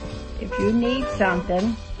 If you need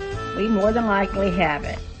something, we more than likely have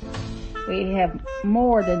it. We have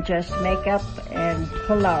more than just makeup and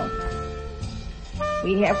cologne.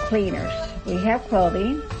 We have cleaners. We have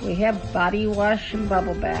clothing. We have body wash and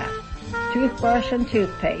bubble bath, toothbrush and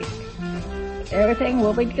toothpaste. Everything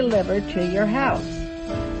will be delivered to your house.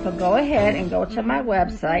 So go ahead and go to my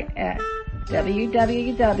website at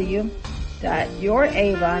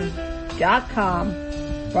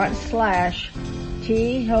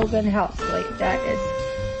www.youravon.com/T Hogan Helpsley. That is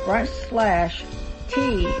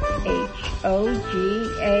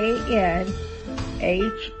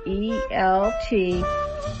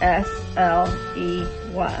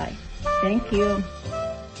Thank you.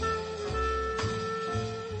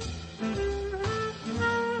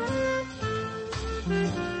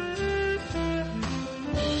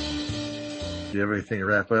 Do you have anything to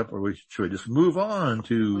wrap up, or should we just move on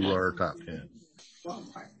to our top 10?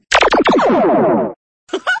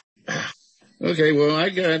 Okay, well, I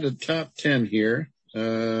got a top 10 here.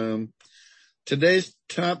 Today's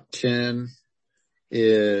top 10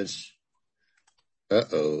 is,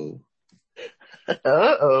 Oh,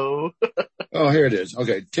 here it is.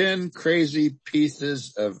 Okay, 10 crazy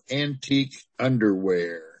pieces of antique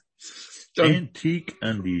underwear. Antique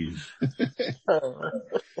undies.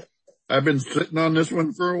 I've been sitting on this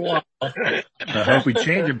one for a while. I hope we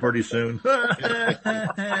change them pretty soon.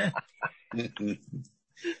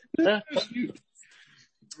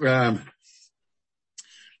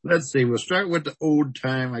 Let's see. We'll start with the old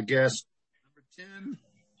time, I guess. Number 10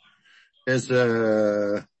 is,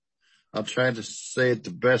 I'll try to say it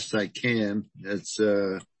the best I can. It's,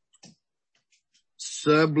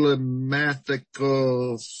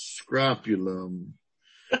 sublimatical scrofulum.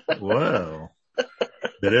 Wow.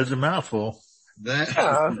 That is a mouthful.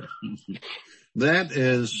 That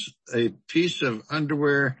is a piece of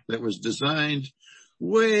underwear that was designed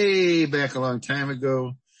way back a long time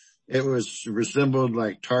ago. It was resembled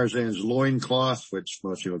like Tarzan's loincloth, which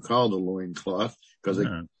most people called a loincloth because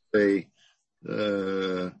they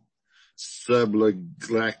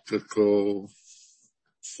subgalactical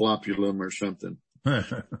flopulum or something.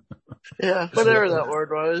 Yeah, whatever that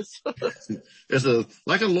word was. It's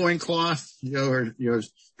like a loincloth, or,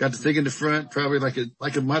 got the thing in the front, probably like a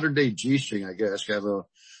modern day G-string, I guess, got a little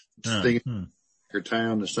thing or tie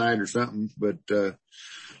on the side or something, but,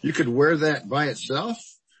 you could wear that by itself,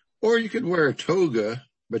 or you could wear a toga,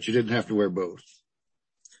 but you didn't have to wear both.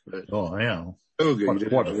 But yeah. Toga,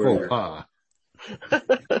 what a faux pas.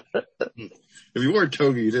 If you wore a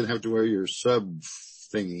toga, you didn't have to wear your sub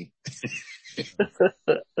thingy.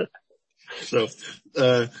 So,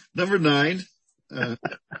 number 9,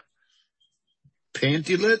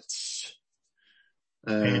 pantylets.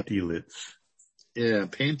 Pantylets. Yeah,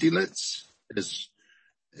 pantylets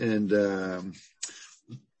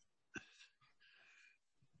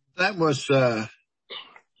that was,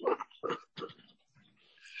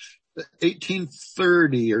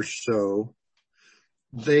 1830 or so,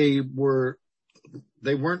 they weren't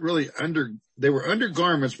really they were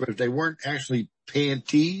undergarments, but they weren't actually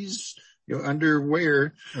panties,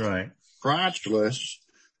 underwear. Right. Crotchless,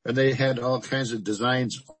 and they had all kinds of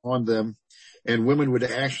designs on them, and women would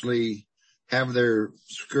actually have their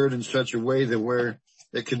skirt in such a way that where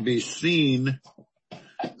it could be seen,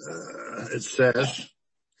 it says.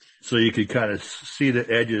 So you could kind of see the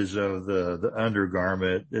edges of the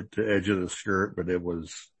undergarment at the edge of the skirt, but it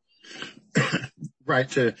was right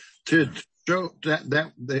to show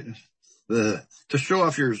to show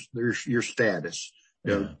off your status.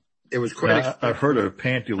 Yeah. It was quite. I've heard of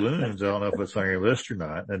pantaloons. I don't know if it's on your list or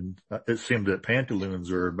not. And it seemed that pantaloons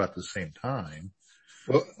were about the same time.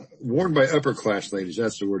 Well, worn by upper class ladies.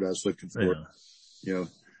 That's the word I was looking for. Yeah.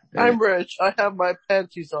 I'm rich. I have my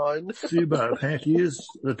panties on. See about panties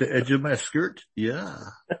at the edge of my skirt? Yeah.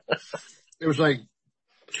 It was like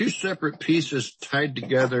two separate pieces tied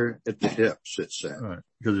together at the hips, it said. Right.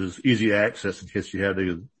 Because it was easy access in case you had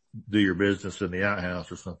to do your business in the outhouse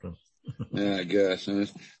or something. Yeah, I guess.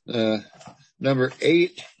 Number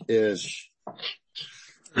 8 is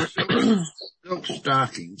silk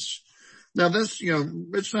stockings. Now this,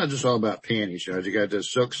 it's not just all about panties, you got the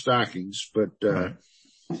silk stockings, but, right.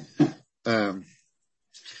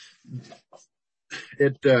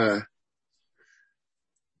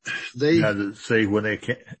 They had to say when they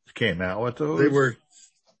came out with those. They were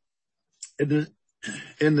the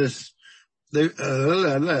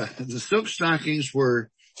silk stockings were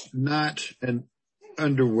not an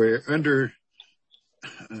underwear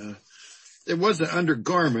it was an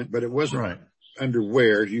undergarment, but it wasn't right.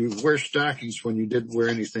 underwear. You wear stockings when you didn't wear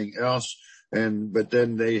anything else. But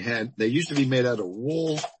then they used to be made out of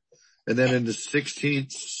wool. And then in the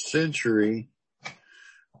 16th century,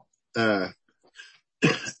 and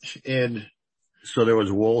so there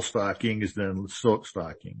was wool stockings, then silk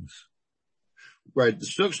stockings. Right. The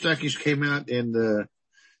silk stockings came out in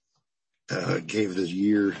gave the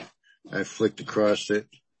year. I flicked across it.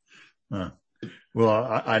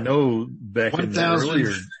 Well, I know back in the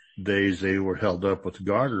earlier days, they were held up with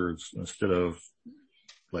garters instead of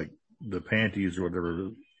like the panties or whatever,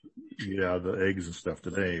 the eggs and stuff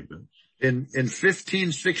today. But in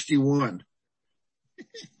 1561.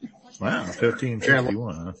 Wow,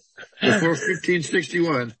 1561. Huh? Before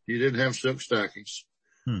 1561, you didn't have silk stockings.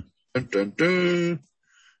 Dun, dun,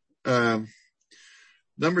 dun.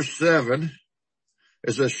 Number 7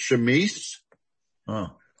 is a chemise.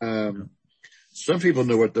 Oh. Some people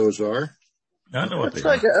know what those are. I know what it's they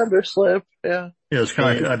like are. an underslip, yeah. Yeah, it's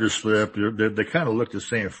kind of like underslip. They kind of look the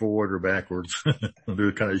same forward or backwards.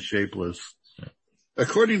 They're kind of shapeless.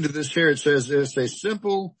 According to this here, it says it's a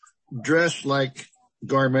simple dress-like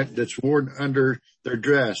garment that's worn under their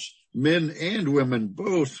dress. Men and women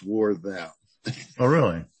both wore them. Oh,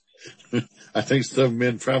 really? I think some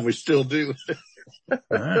men probably still do.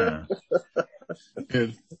 Ah.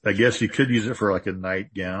 I guess you could use it for like a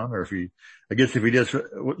nightgown, or if you just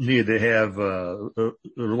needed to have a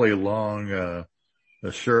really long a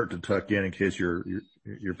shirt to tuck in case your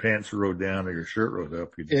pants rode down or your shirt rode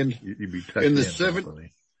up, you'd be tucked in. In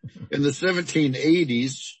the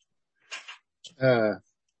 1780s,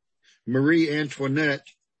 Marie Antoinette,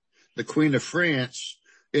 the Queen of France,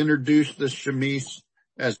 introduced the chemise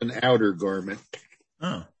as an outer garment.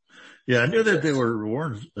 Oh, yeah, I knew that they were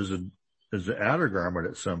worn as an outer garment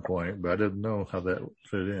at some point, but I didn't know how that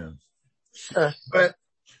fit in. But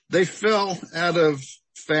they fell out of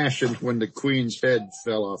fashion when the Queen's head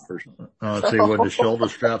fell off her. Oh, see, when the shoulder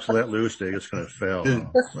straps let loose, they just kind of fell.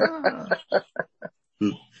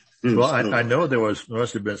 Well, I know there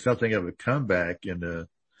must have been something of a comeback in the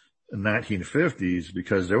 1950s,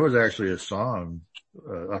 because there was actually a song,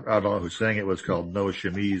 I don't know who sang it, was called No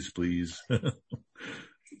Chemise, Please.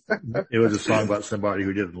 It was a song about somebody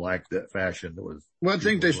who didn't like that fashion. Well, I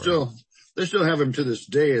think they still have them to this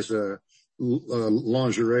day as a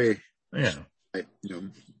lingerie. Yeah.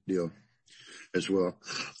 Deal as well.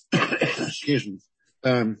 Excuse me.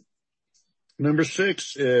 Number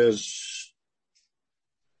 6 is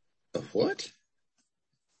a what?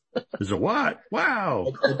 Is a what?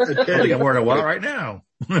 Wow. A I think teddy. I'm wearing a what right now.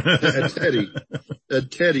 A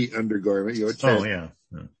teddy undergarment. A teddy. Oh, yeah.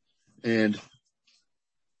 And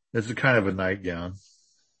it's a kind of a nightgown.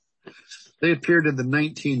 they appeared in the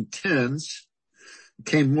 1910s,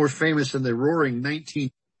 became more famous in the roaring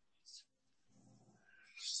 19.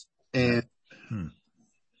 And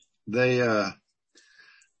it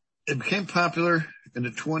became popular in the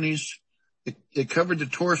 20s. It covered the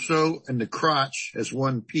torso and the crotch as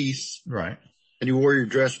one piece. Right. and you wore your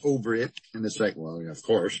dress over it. And it's like, well, yeah, of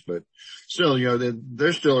course, but still,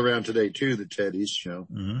 they're still around today too, the teddies,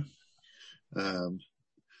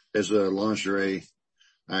 as a lingerie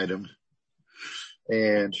item.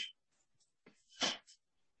 And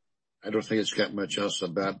I don't think it's got much else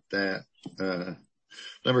about that.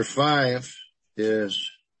 Number 5 is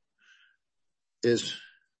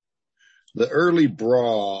the early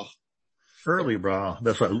bra. Early bra.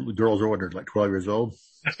 That's what girls ordered, like 12 years old.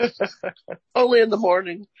 Only in the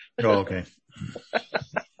morning. Oh, okay.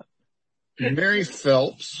 Mary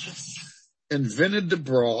Phelps invented the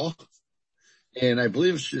bra, and I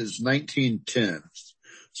believe it was 1910.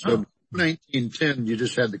 So 1910, you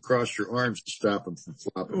just had to cross your arms to stop them from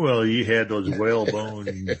flopping. Well, you had those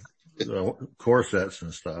whalebone corsets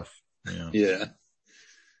and stuff. Yeah.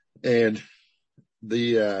 And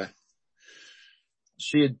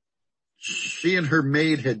she and her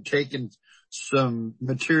maid had taken some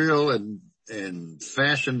material and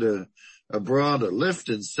fashioned a bra to lift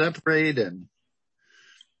and separate and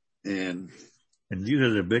use it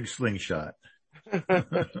as a big slingshot.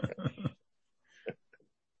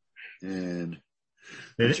 And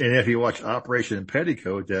if you watch Operation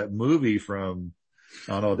Petticoat, that movie from,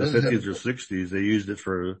 I don't know, the 50s or 60s, they used it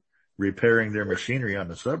for repairing their machinery on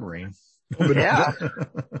the submarine. Yeah.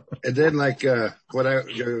 And then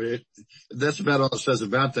that's about all it says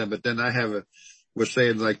about them. But then was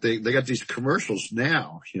saying like they got these commercials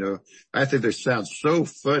now, I think they sound so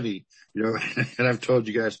funny, and I've told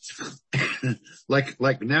you guys,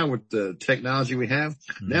 like now with the technology we have,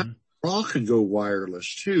 now bra can go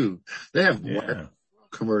wireless too. They have wireless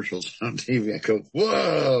commercials on TV. I go,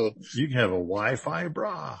 whoa. You can have a Wi-Fi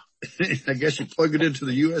bra. I guess you plug it into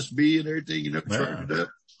the USB and everything, charge it up.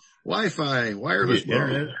 Wi-Fi, wireless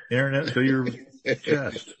bra. Internet to your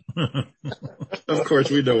chest. Of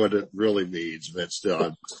course, we know what it really means, but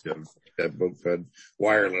still, that book said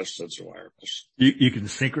wireless, that's wireless. You can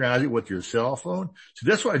synchronize it with your cell phone. So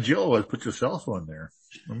that's why Jill always put your cell phone there.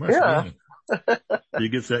 You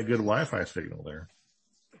get that good Wi-Fi signal there.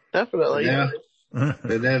 Definitely. Yeah.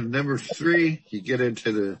 And then number 3, you get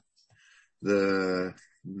into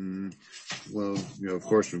of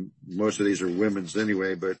course, most of these are women's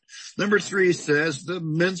anyway, but number 3 says the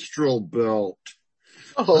menstrual belt.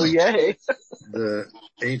 Oh, yay. The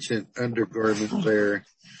ancient undergarment there.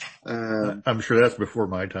 I'm sure that's before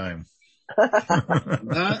my time. Kind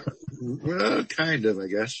of, I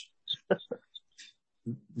guess.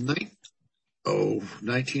 19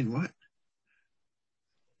 what?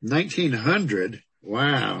 1900.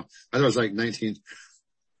 Wow. I thought it was like 19.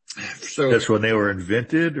 So that's when they were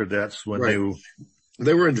invented, or that's when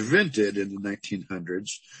they were invented in the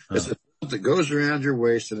 1900s. It's a belt that goes around your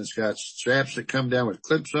waist, and it's got straps that come down with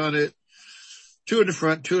clips on it. 2 in the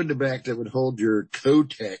front, 2 in the back that would hold your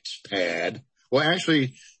Kotex pad. Well,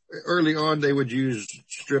 actually, early on they would use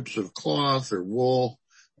strips of cloth or wool,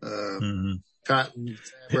 cotton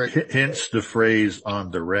fabric. Hence the phrase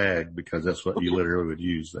 "on the rag," because that's what you literally would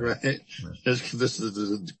use there. Right. This is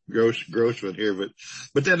the gross one here,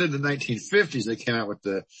 but then in the 1950s they came out with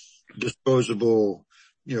the disposable,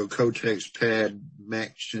 Kotex pad,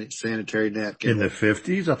 Mac sanitary napkin. In the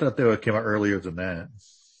 50s? I thought they came out earlier than that.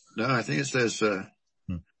 No, I think it says,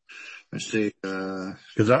 let's see,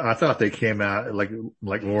 cause I thought they came out like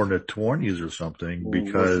more in the 20s or something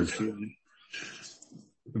because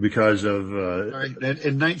of,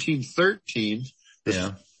 in 1913, the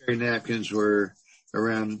sanitary napkins were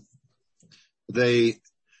around, in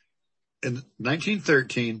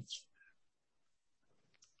 1913,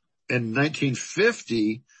 in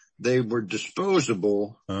 1950, they were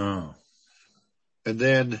disposable. Oh. And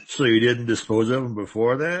then. So you didn't dispose of them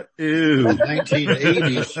before that? Ew. In the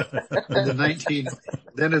 1980s,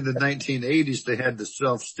 then in the 1980s, they had the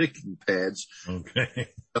self-sticking pads. Okay.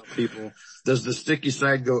 People, does the sticky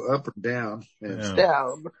side go up or down?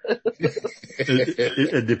 Down.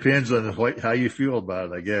 It depends on how you feel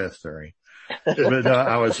about it, I guess, sorry. But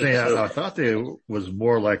I was saying, I thought they was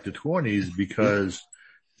more like the 20s because,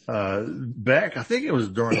 back, I think it was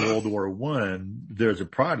during World War I, there's a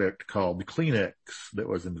product called Kleenex that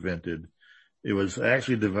was invented. It was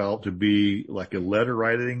actually developed to be like a letter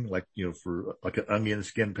writing, for like an onion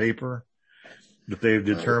skin paper. But they've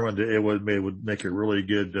determined that it would make a really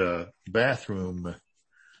good, bathroom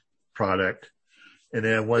product. And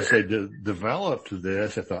then once they developed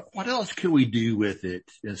this, I thought, what else could we do with it?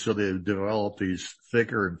 And so they developed these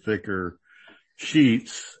thicker and thicker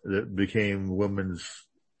sheets that became women's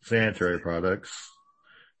sanitary products.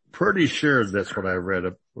 Pretty sure that's what I read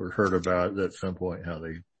or heard about at some point, how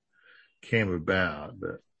they came about,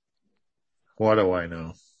 but what do I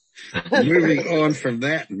know? moving on from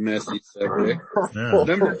that messy subject. Yeah.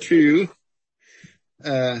 Number 2,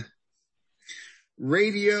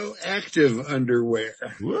 radioactive underwear.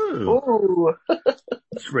 Whoa. Ooh.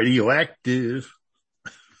 It's radioactive.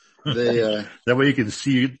 They, That way you can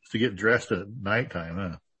see to get dressed at nighttime,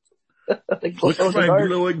 huh? They glow Look in at the my dark.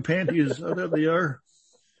 glowing panties. Oh, there they are.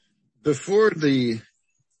 before the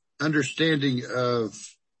understanding of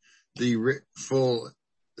the full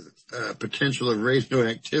potential of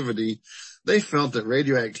radioactivity, they felt that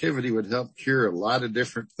radioactivity would help cure a lot of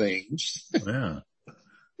different things. Yeah.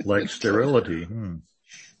 Like sterility.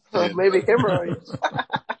 Maybe hemorrhoids.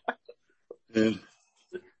 And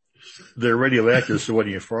They're radioactive, so when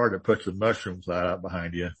you fart, it puts the mushroom cloud out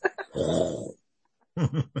behind you.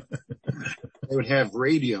 they would have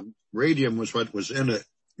radium. Radium was what was in it.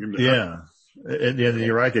 Yeah. And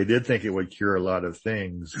you're right, they did think it would cure a lot of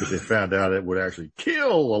things, but they found out it would actually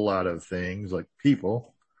kill a lot of things, like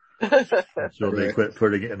people. So they quit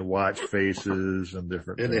putting it in watch faces and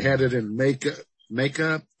different And things. they had it in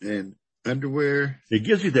makeup and underwear. It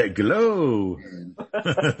gives you that glow.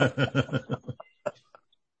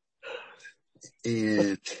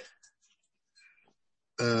 And,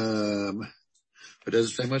 it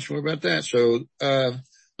doesn't say much more about that. So,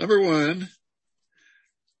 number 1,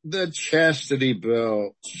 the chastity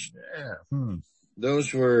belts. Yeah.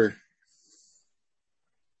 Those were,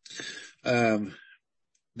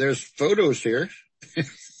 there's photos here.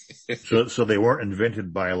 So they weren't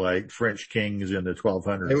invented by like French kings in the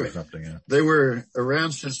 1200s or something. Yeah. They were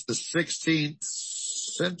around since the 16th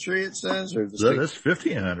century, it says, or the So that's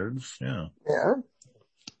 1500s. Yeah. Yeah.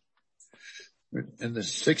 in the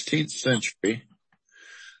 16th century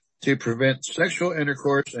to prevent sexual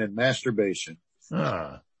intercourse and masturbation.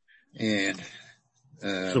 Ah. And,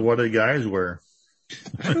 So what do the guys wear?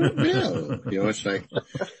 I don't know. It's like,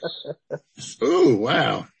 ooh,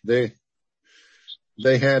 wow. They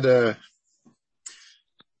had, it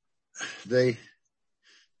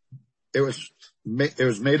was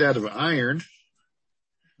made out of iron,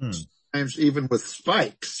 sometimes even with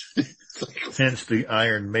spikes. Hence the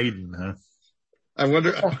Iron Maiden, huh? I'm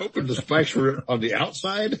hoping the spikes were on the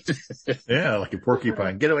outside. Yeah, like a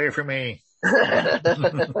porcupine. Get away from me.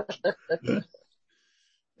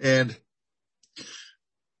 And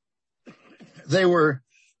they were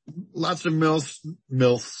lots of myths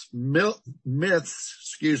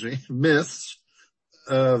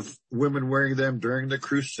of women wearing them during the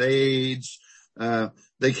Crusades.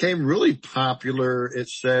 They came really popular. It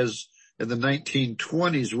says in the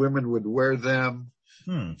 1920s, women would wear them.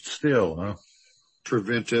 Still, huh?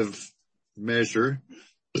 Preventive measure.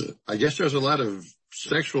 I guess there's a lot of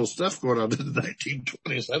sexual stuff going on in the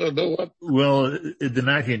 1920s. I don't know what. Well, in the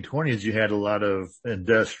 1920s, you had a lot of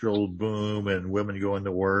industrial boom and women going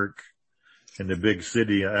to work in the big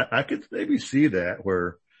city. I could maybe see that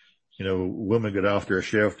where, women get off their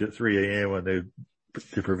shift at 3 a.m. and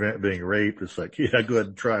to prevent being raped. It's like, yeah, go ahead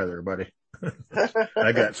and try there, buddy.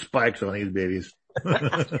 I got spikes on these babies.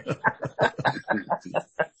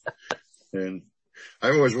 And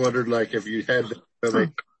I've always wondered, like, if you had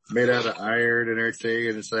something made out of iron and everything,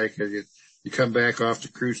 and it's like, you come back off the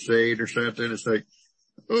crusade or something, it's like,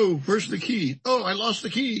 oh, where's the key? Oh, I lost the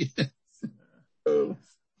key. Oh.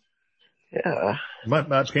 Yeah.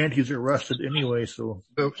 My panties are rusted anyway, so.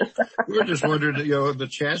 So we were just wondering, the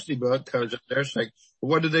chastity belt comes up there. It's like,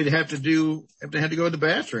 what did they have to do if they had to go to the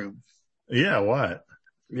bathroom? Yeah, what?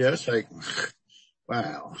 Yeah, it's like,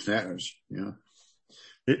 wow, that was,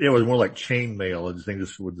 It was more like chainmail and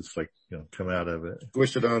things would just like, come out of it.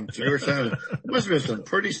 Twist it on. There must have been some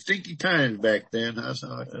pretty stinky times back then.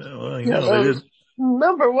 Well, Yeah, they did.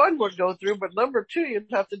 number 1 would go through, but number 2, you'd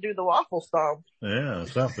have to do the waffle stomp. Yeah,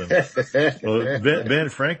 something. Well, Ben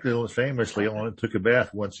Franklin famously only took a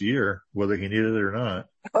bath once a year, whether he needed it or not.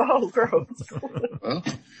 Oh, gross. Well,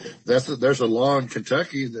 there's a law in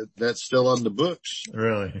Kentucky that's still on the books.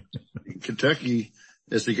 Really? In Kentucky,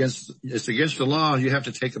 it's against the law. You have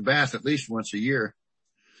to take a bath at least once a year.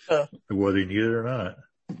 Whether you need it or not.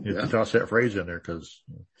 You have to toss that phrase in there because.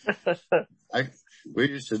 I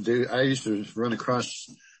used to run across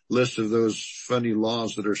lists of those funny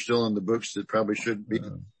laws that are still in the books that probably shouldn't be.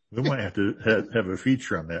 We might have to have a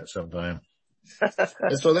feature on that sometime.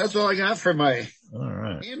 And so that's all I got for my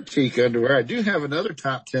antique underwear. I do have another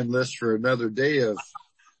top 10 list for another day of,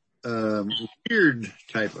 weird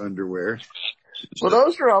type underwear. Well,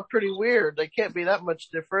 those are all pretty weird. They can't be that much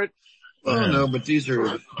different. Oh no, but this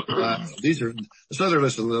other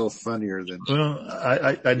list is a little funnier than. Well,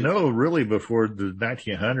 I know really before the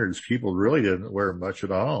 1900s, people really didn't wear much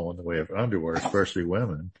at all in the way of underwear, especially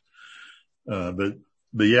women. But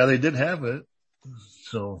yeah, they did have it.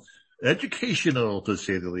 So educational, to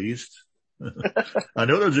say the least. I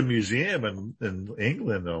know there's a museum in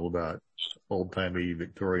England all about old-timey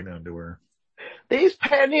Victorian underwear. These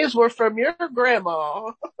panties were from your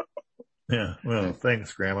grandma. Yeah, well,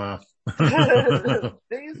 thanks, Grandma.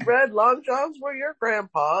 These red long johns were your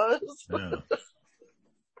grandpa's. Yeah.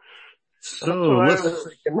 So let's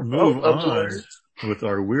move on with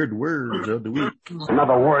our weird words of the week.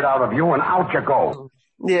 Another word out of you and out you go.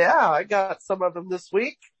 Yeah, I got some of them this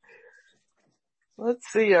week. Let's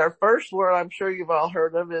see, our first word I'm sure you've all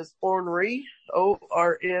heard of is ornery.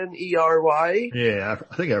 O-R-N-E-R-Y. Yeah,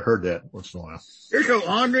 I think I've heard that once in a while. Here you go,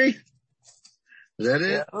 Henri. Is that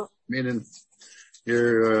it? Yeah. Meaning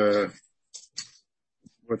you're,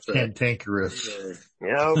 what's that? Cantankerous.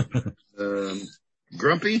 Yeah.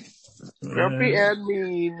 Grumpy? Grumpy and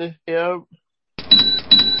mean. Yep.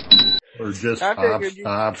 Or just I figured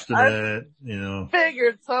obstinate, you know.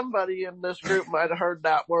 Figured somebody in this group might have heard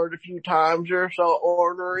that word a few times. You're so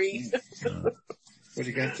ornery. What do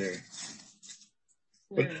you got there?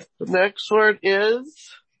 The next word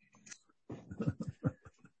is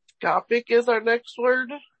scopic is our next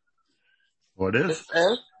word. What is?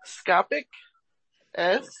 Scopic.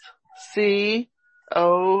 S-C-O-T-E.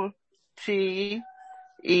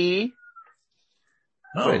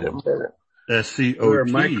 Oh. Wait a minute. S-C-O-T. Or a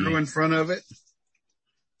micro in front of it?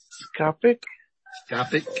 Scopic?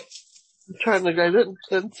 Scopic? I'm trying to,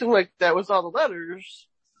 didn't seem like that was all the letters.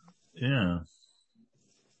 Yeah.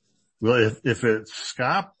 Well, if it's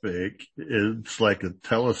scopic, it's like a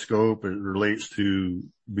telescope. It relates to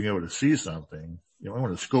being able to see something. You know, I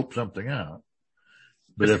want to scope something out.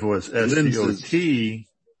 But if it was S-C-O-T,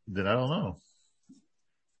 then I don't know.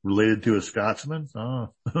 Related to a Scotsman? Oh.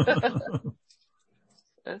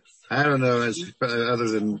 I don't know, other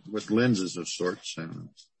than with lenses of sorts. I don't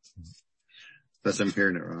know. Unless I'm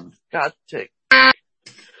hearing it wrong. Scotic.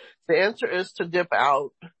 The answer is to dip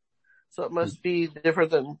out. So it must be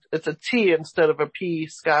different than, it's a T instead of a P.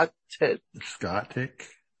 Scotic. Scotic?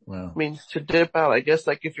 Wow. Means to dip out. I guess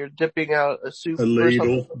like if you're dipping out a soup A or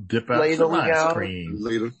ladle. something. Dip out some Ladling ice out. cream.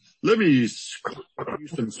 Ladle. Let me use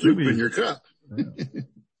some soup in your cup.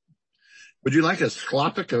 Would you like a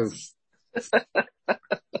slopic of...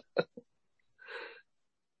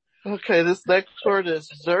 Okay, this next word is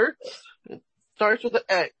Zertz. It starts with an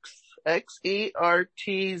X.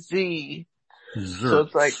 X-E-R-T-Z. So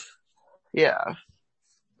it's like, yeah.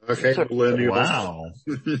 Okay, millennial. Wow.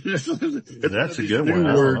 That's a good one.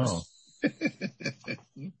 I don't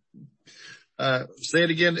know. Say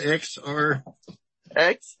it again, X-R...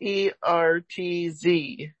 X-E-R-T-Z.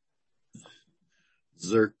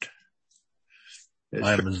 Zert.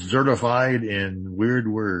 I'm certified in weird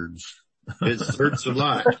words. It zerts a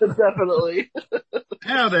lot. Definitely.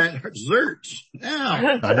 Ow, that zerts.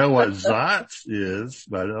 Ow. I know what Zotz is,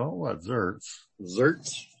 but I don't know what Zerts.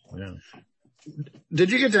 Zerts. Yeah.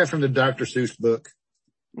 Did you get that from the Dr. Seuss book?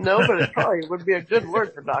 No, but it probably would be a good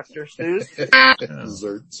word for Dr. Seuss.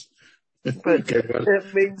 Zerts. But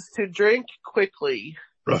it means to drink quickly.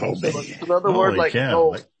 Oh, So man. it's another word like cow.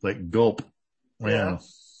 gulp. Like gulp. Yeah.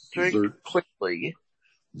 Drink Zert. quickly.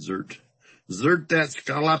 Zert. Zert that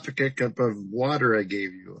scalopic cup of water I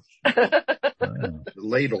gave you. Yeah. The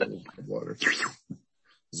ladle of water.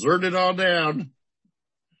 Zert it all down.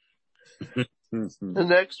 The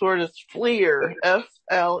next word is fleer. F-L-E-E-R.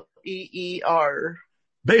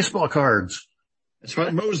 Baseball cards. That's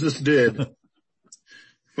what Moses did.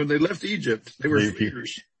 When they left Egypt, they were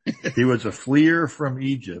fleers. He was a fleer from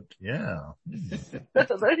Egypt. Yeah.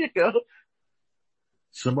 There you go.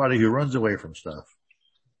 Somebody who runs away from stuff.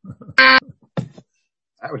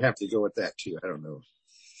 I would have to go with that too. I don't know.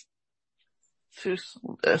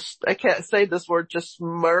 I can't say this word, just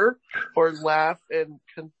smirk or laugh in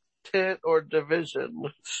content or division.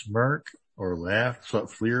 Smirk or laugh. That's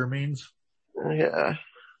what fleer means. Yeah.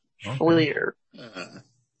 Okay. Fleer.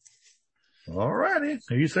 All righty.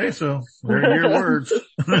 You say so. They're your words.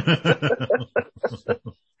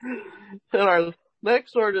 And our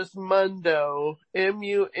next word is mundo.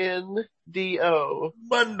 M-U-N-D-O.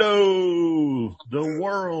 Mundo. The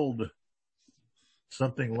world.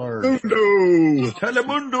 Something large. Mundo.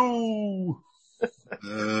 Telemundo.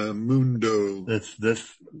 Mundo. That's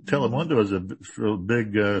Telemundo is a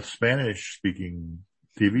big, Spanish speaking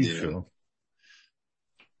TV show.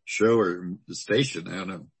 Show or the station, I don't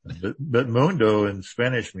know. But mundo in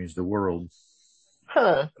Spanish means the world.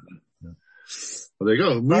 Huh. Well, there you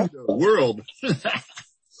go. Mundo, world.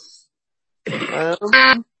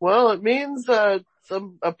 Well, it means, a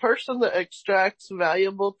person that extracts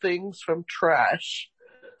valuable things from trash.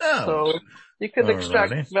 Oh. So You can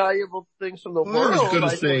extract Alrighty. valuable things from the Well, world. I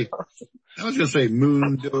was gonna say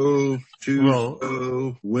moon dough,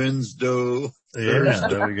 Tuesday, Wednesday. Yeah,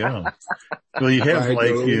 there we go. Well, you have Fried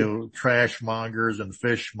like, dough. you know, trash mongers and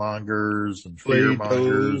fish mongers and fear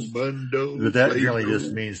mongers. But that generally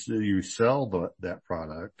just means that you sell that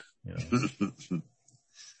product. You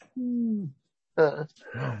know. All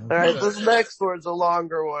right, this next word's a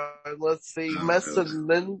longer one. Let's see.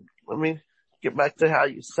 Messenden. Let me get back to how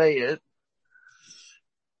you say it.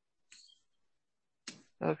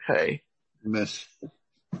 Okay. Messonoxin.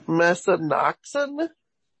 Messonoxin.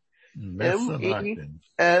 Messonoxian.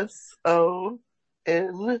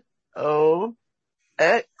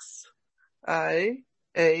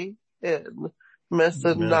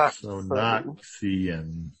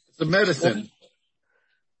 Messonoxin. It's a medicine.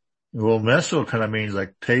 Well, meso kind of means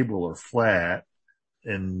like table or flat,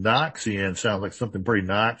 and noxian sounds like something pretty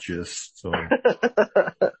noxious. So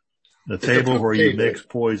the table where you mix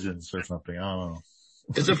poisons or something. I don't know.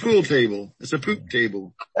 It's a pool table. It's a poop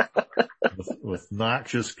table. With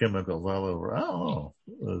noxious chemicals all over. I don't know.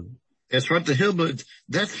 It's what the hillbillies,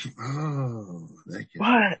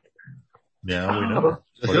 What? Yeah, we know.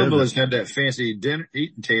 The hillbillies had that fancy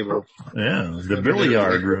eating table. Yeah, the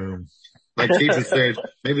billiard room. Like Keith said,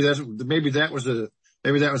 maybe that was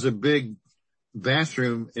a big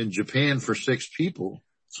bathroom in Japan for 6 people.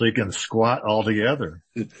 So you can squat all together.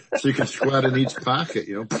 So you can squat in each pocket,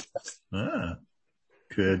 you know.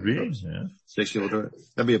 Could be, yeah. 6 people.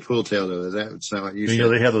 That'd be a pool table though. That's not what you You said. know,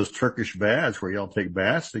 they have those Turkish baths where y'all take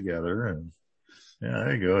baths together, and yeah,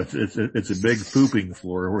 there you go. It's a big pooping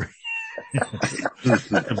floor where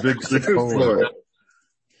a big 6 floor.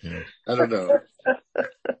 Yeah. I don't know.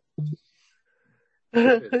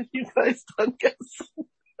 You guys don't guess.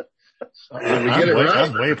 Did we get it right?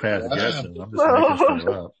 I'm way past guessing. I'm just making stuff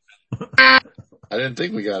up. I didn't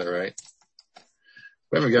think we got it right.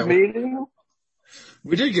 We haven't got one. Meaning?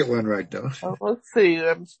 We did get one right though. Let's see.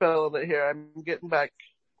 I'm spelling it here. I'm getting back.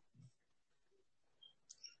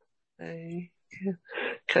 Okay.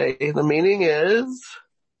 The meaning is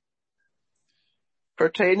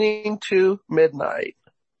pertaining to midnight.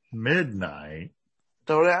 Midnight.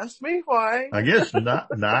 Don't ask me why. I guess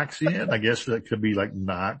Noxian. I guess that could be like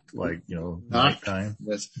knocked, like, you know, nighttime.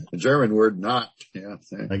 That's a German word, not. Yeah.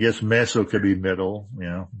 I guess meso could be middle, you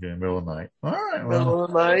know, middle of the night. All right. Well, Middle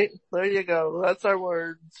of the night. There you go. That's our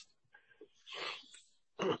words.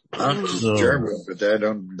 So, German, but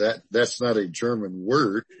that's not a German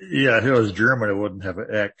word. Yeah, if it was German, it wouldn't have an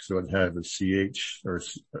X. It would have a CH or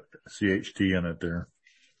CHT in it there.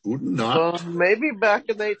 Guten Nacht. Maybe back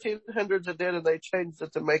in the 1800s it did, and they changed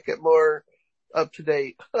it to make it more up to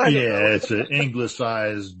date. Yeah, it's an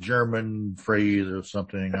anglicized German phrase or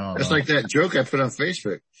something. That's like that joke I put on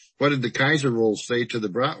Facebook. What did the Kaiser rolls say to the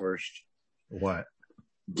bratwurst? What?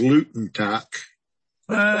 Gluten talk.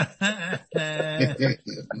 Gluten.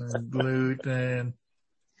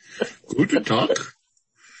 Guten Tag.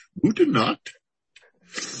 Guten Nacht.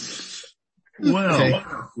 Well, okay.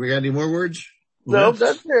 We got any more words? No,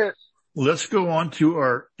 that's it. Let's go on to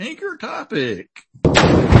our anchor topic. Today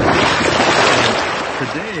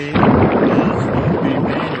is going to be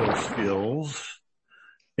manual skills.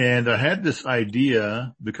 And I had this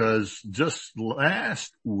idea because just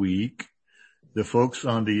last week, the folks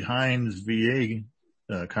on the Heinz VA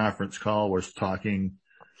conference call was talking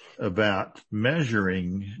about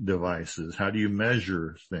measuring devices. How do you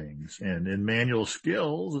measure things? And in manual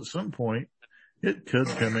skills, at some point, it could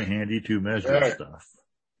come in handy to measure stuff.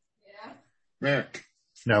 Yeah.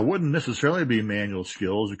 Now, it wouldn't necessarily be manual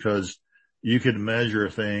skills because you could measure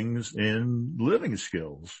things in living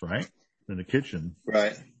skills, right? In the kitchen.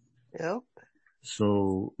 Right. Yeah.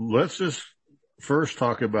 So let's just first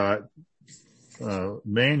talk about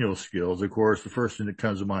manual skills. Of course, the first thing that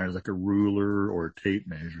comes to mind is like a ruler or a tape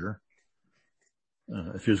measure.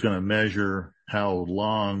 If you're going to measure how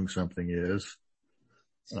long something is,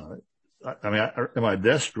 in my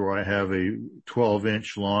desk drawer, I have a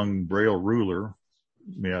 12-inch long Braille ruler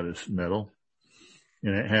made out of metal,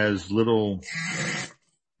 and it has little,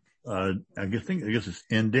 I guess it's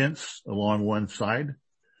indents along one side,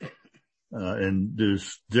 and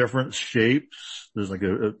there's different shapes. There's like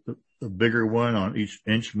a bigger one on each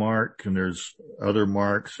inch mark, and there's other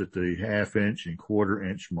marks at the half-inch and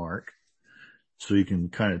quarter-inch mark, so you can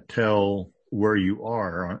kind of tell where you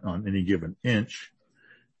are on any given inch.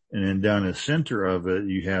 And then down the center of it,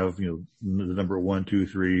 you have, the number 1, 2,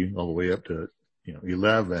 3, all the way up to,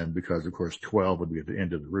 11, because of course 12 would be at the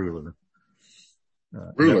end of the ruler.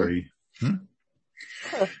 Ruler? You're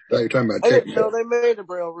talking about I didn't know they made a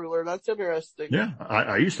Braille ruler. That's interesting. Yeah.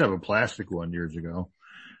 I used to have a plastic one years ago.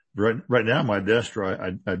 right now my desk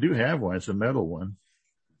drawer, I do have one. It's a metal one.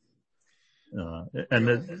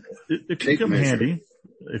 And it can come handy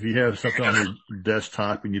if you have something on your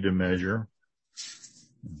desktop you need to measure.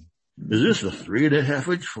 Is this a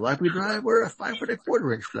 3.5 inch floppy drive or a 5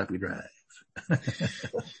 1/4 inch floppy drive?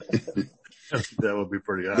 That would be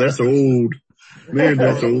pretty obvious. That's old. Man,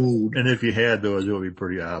 that's old. And if you had those, it would be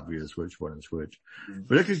pretty obvious which one is which.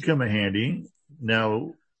 But it could come in handy.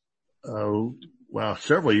 Now,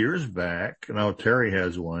 several years back, and now Terry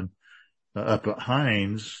has one, up at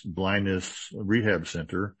Hines Blindness Rehab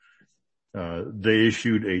Center, they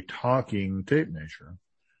issued a talking tape measure.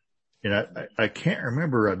 And I can't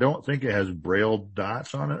remember. I don't think it has Braille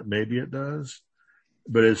dots on it. Maybe it does,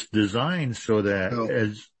 but it's designed so that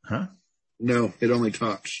No, it only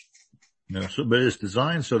talks. No, but it's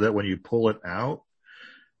designed so that when you pull it out,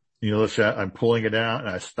 let's say I'm pulling it out and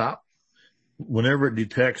I stop. Whenever it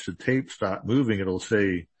detects the tape stop moving, it'll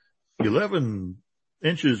say 11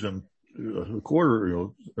 inches and a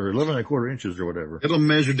quarter, or 11 1/4 inches or whatever. It'll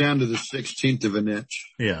measure down to the 16th of an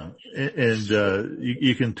inch. Yeah. And,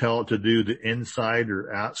 you can tell it to do the inside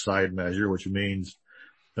or outside measure, which means,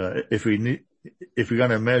 if you're going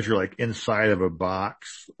to measure like inside of a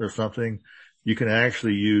box or something, you can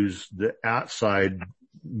actually use the outside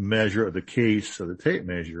measure of the case of the tape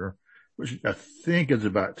measure, which I think is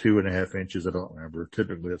about 2.5 inches. I don't remember.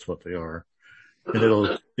 Typically that's what they are. And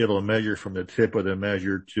it'll measure from the tip of the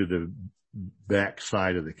measure to the back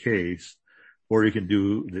side of the case. Or you can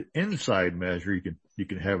do the inside measure. You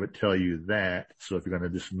can have it tell you that. So if you're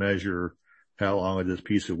going to just measure how long is this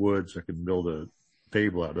piece of wood so I can build a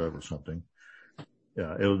table out of or something,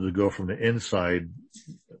 it'll go from the inside,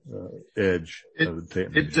 edge of the tape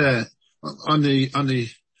measure.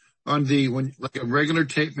 When like a regular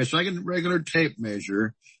tape measure, like a regular tape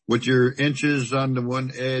measure with your inches on the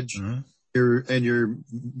one edge, your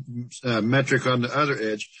metric on the other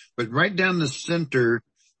edge, but right down the center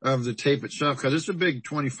of the tape itself, because it's a big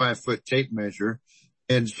 25-foot tape measure,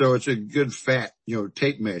 and so it's a good fat,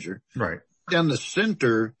 tape measure. Right. Down the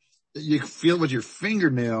center, you feel with your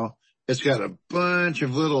fingernail, it's got a bunch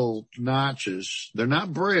of little notches. They're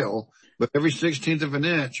not Braille, but every 16th of an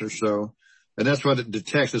inch or so, and that's what it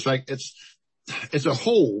detects. It's like, it's a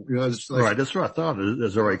hole, it's like, right. That's what I thought.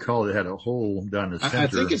 As I recall, it had a hole down the center. I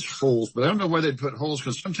think it's holes, but I don't know why they'd put holes,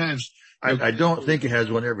 because sometimes I don't think it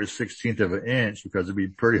has one every 16th of an inch, because it'd be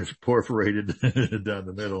pretty perforated down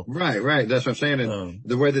the middle. Right. That's what I'm saying. And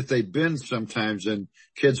the way that they bend sometimes, and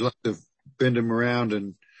kids like to bend them around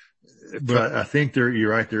and. But I think you're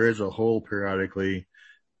right. There is a hole periodically,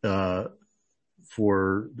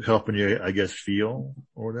 for helping you, I guess, feel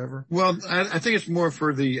or whatever. Well, I think it's more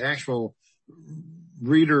for the actual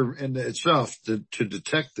reader in itself to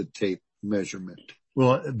detect the tape measurement.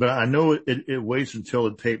 Well, but I know it waits until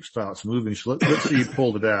the tape stops moving. So let's say you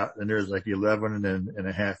pulled it out and there's like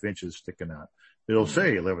 11.5 inches sticking out. It'll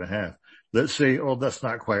say 11.5. Let's say, oh, that's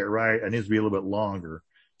not quite right. It needs to be a little bit longer.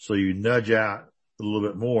 So you nudge out a little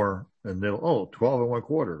bit more and they'll, 12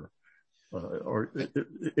 1/4. Or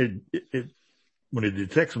when it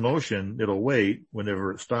detects motion, it'll wait.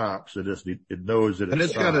 Whenever it stops, it knows that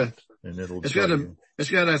it's stopped. It's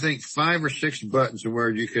got, I think, 5 or 6 buttons where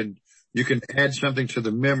you can add something to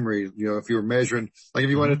the memory. If you were measuring, like if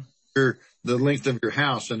you wanted to measure the length of your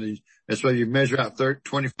house, and so you measure out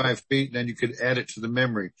 25 feet, and then you could add it to the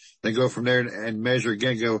memory. Then go from there and measure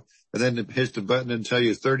again, and then hit the button and tell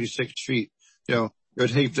you 36 feet. It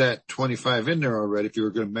would keep that 25 in there already if you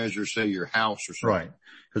were going to measure, say, your house or something. Right.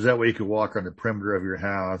 Because that way you could walk on the perimeter of your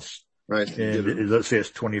house. Right. And let's say it's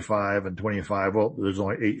 25 and 25. Well, there's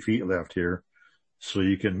only 8 feet left here. So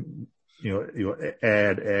you can,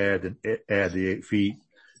 add the 8 feet.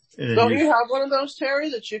 And don't you have one of those,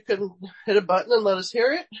 Terry, that you can hit a button and let us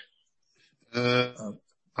hear it?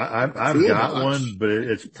 I've got one, but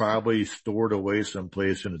it's probably stored away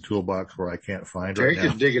someplace in the toolbox where I can't find it. Terry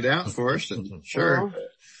can dig it out for us. Sure.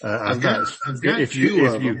 I've got two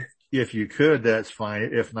of them. If you could, that's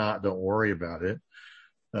fine. If not, don't worry about it.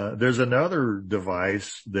 There's another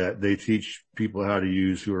device that they teach people how to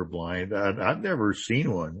use who are blind. I've never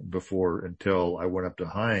seen one before until I went up to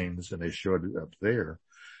Hines and they showed it up there.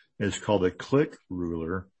 It's called a click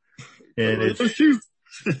ruler. And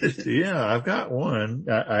yeah, I've got one.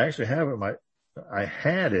 I actually have it. I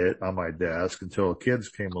had it on my desk until kids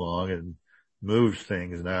came along and moved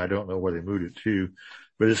things. And now I don't know where they moved it to,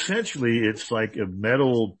 but essentially it's like a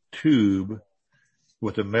metal tube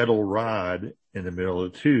with a metal rod in the middle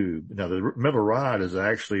of the tube. Now the metal rod is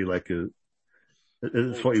actually like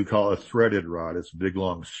it's what you call a threaded rod. It's a big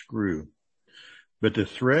long screw, but the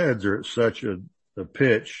threads are at such a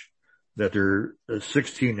pitch that they're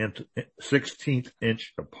 16th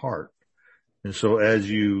inch apart. And so as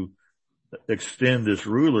you extend this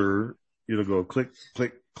ruler, it'll go click,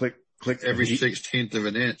 click, click, click. Every 16th of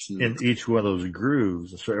an inch. In each one of those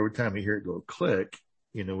grooves. So every time you hear it go click,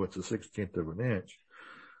 you know it's a 16th of an inch.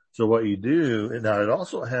 So what you do, and now it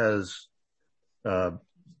also has,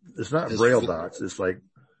 it's not braille dots. It's like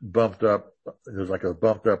bumped up. There's like a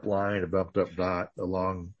bumped up line, a bumped up dot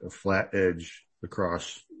along a flat edge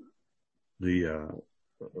across the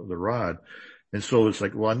rod. And so it's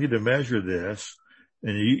like, well, I need to measure this.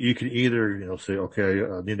 And you can either, you know, say, okay,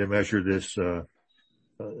 I need to measure this,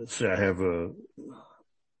 say I have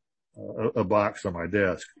a box on my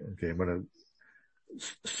desk. Okay. I'm going to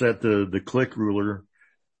set the click ruler,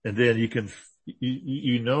 and then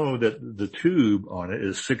you know that the tube on it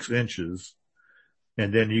is 6 inches,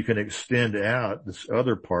 and then you can extend out this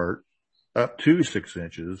other part up to 6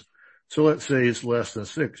 inches. So let's say it's less than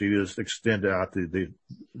 6. You just extend out the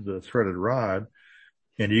threaded rod,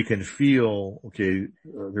 and you can feel, okay,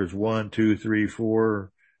 there's 1, 2, 3,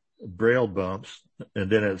 4 braille bumps,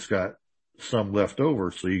 and then it's got some left over.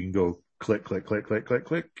 So you can go click, click, click, click, click,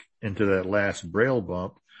 click into that last braille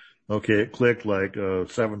bump. Okay, it clicked like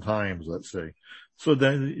 7 times, let's say. So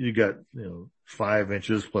then you got, you know, 5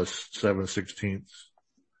 inches plus 7/16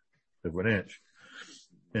 of an inch.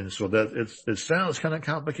 And so that it sounds kind of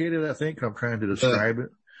complicated, I think. I'm trying to describe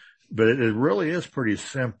it, but it really is pretty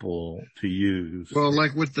simple to use. Well,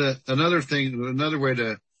 like with another way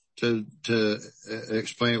to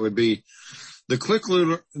explain it would be the click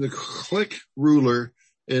ruler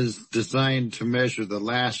is designed to measure the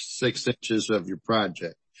last 6 inches of your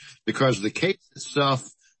project, because the case itself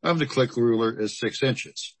of the click ruler is 6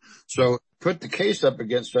 inches. So put the case up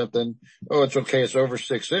against something. Oh, it's okay. It's over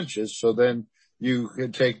 6 inches. So then you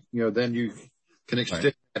can take, you know, then you can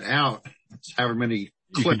extend that out however many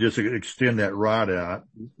clicks. You can just extend that rod out.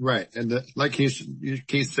 Right. And like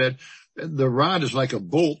Keith said, the rod is like a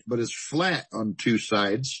bolt, but it's flat on 2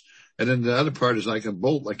 sides. And then the other part is like a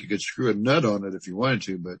bolt, like you could screw a nut on it if you wanted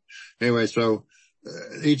to. But anyway, so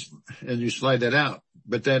and you slide that out.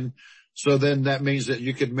 But then that means that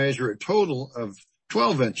you could measure a total of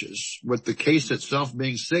 12 inches with the case itself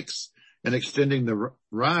being 6, and extending the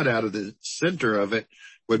rod out of the center of it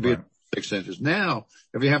would be 6 inches. Now,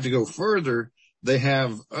 if you have to go further, they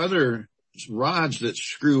have other rods that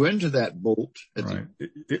screw into that bolt.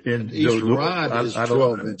 And each rod is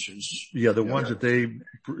 12 inches. Yeah, the ones that they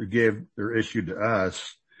gave or issued to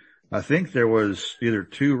us, I think there was either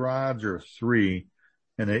 2 rods or 3,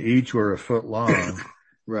 and they each were a foot long.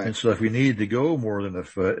 Right. And so if you needed to go more than a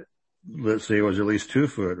foot, let's say it was at least 2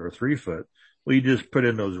 foot or 3 foot, well, you just put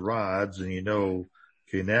in those rods, and you know,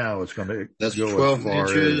 okay, now it's going to go 12 as far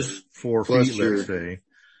inches as 4 feet, let's say.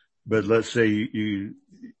 But let's say you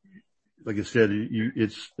like I said,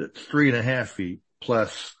 it's 3.5 feet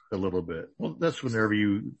plus a little bit. Well, that's whenever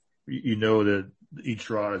you know that each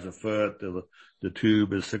rod is a foot, the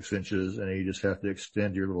tube is 6 inches, and you just have to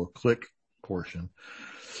extend your little click portion.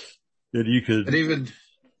 That you could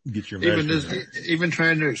get your measurement. Even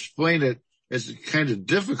trying to explain it is kind of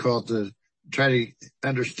difficult to try to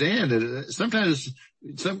understand it. Sometimes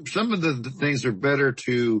some of the things are better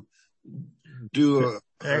to do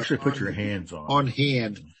actually put your hands on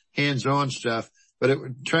hands-on stuff, but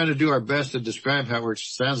trying to do our best to describe how it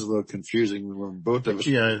sounds a little confusing when both of us.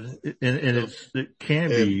 Yeah, and it can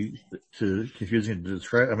be too confusing to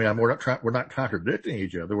describe. I mean, we're not contradicting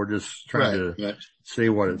each other. We're just trying to say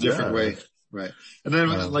what it different does. way. Right. And then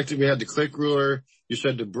we had the click ruler. You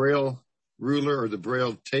said the braille ruler or the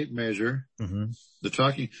braille tape measure. Mm-hmm.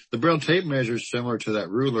 The braille tape measure is similar to that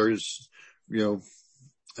ruler. Is, you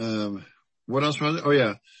know, what else was it? Oh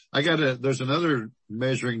yeah. There's another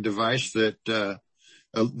measuring device that, the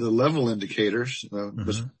level indicators,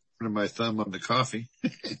 was putting my thumb on the coffee.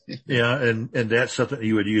 Yeah. And that's something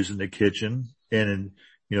you would use in the kitchen. And,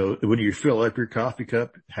 you know, when you fill up your coffee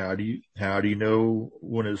cup, how do you know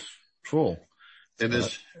when it's full? And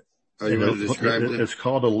you want to describe it? It's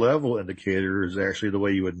called a level indicator, is actually the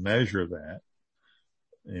way you would measure that.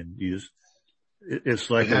 And it's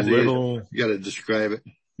like you got to describe it.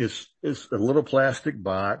 It's a little plastic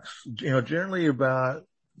box, you know, generally about,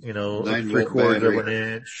 you know, 3/4 of an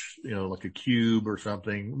inch, you know, like a cube or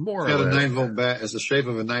something, more or less. Got a 9-volt it's the shape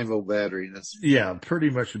of a 9-volt battery. Yeah, pretty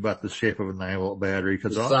much about the shape of a 9-volt battery.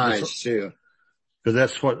 The size too. Cause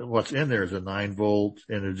that's what's in there is a 9-volt,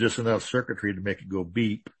 and there's just enough circuitry to make it go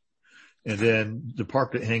beep. And then the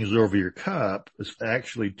part that hangs over your cup is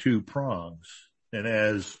actually 2 prongs. And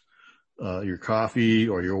as your coffee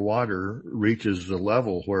or your water reaches the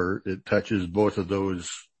level where it touches both of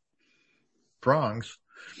those prongs,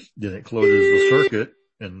 then it closes the circuit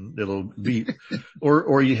and it'll beep.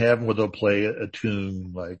 Or you have them where they'll play a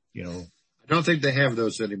tune like, you know. I don't think they have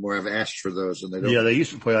those anymore. I've asked for those and they don't. Yeah, they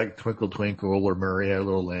used to play like Twinkle Twinkle or Mary Had a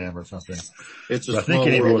Little Lamb or something. It's a small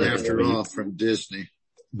world after all from Disney.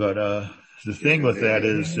 But, the thing with that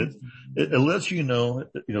is it lets you know,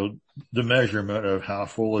 the measurement of how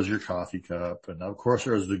full is your coffee cup. And of course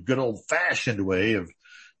there's the good old fashioned way of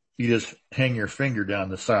you just hang your finger down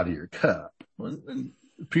the side of your cup. And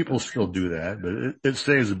people still do that, but it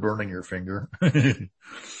saves burning your finger.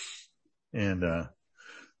 And,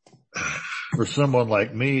 for someone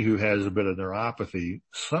like me who has a bit of neuropathy,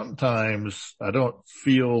 sometimes I don't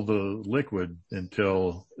feel the liquid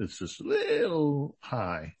until it's just a little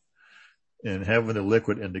high. And having a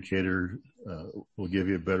liquid indicator will give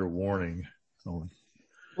you a better warning.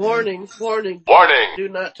 Warning. Do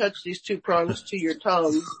not touch these 2 prongs to your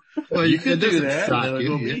tongue. Well, you could do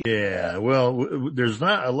that. Yeah. Well, there's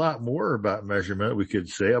not a lot more about measurement we could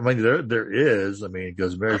say. I mean, there is. I mean,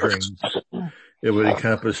 because measuring, it would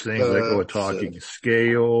encompass things like a talking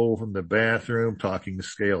scale from the bathroom, talking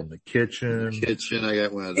scale in the kitchen. I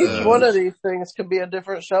got one of those. Each one of these things could be a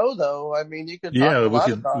different show though. I mean, you could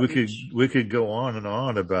we could go on and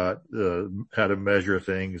on about, how to measure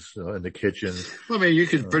things in the kitchen. Well, I mean, you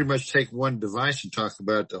could pretty much take one device and talk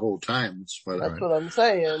about it the whole time. That's what I'm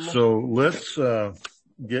saying. So let's,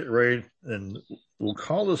 get ready and we'll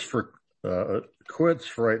call this for, quits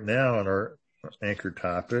for right now on our anchor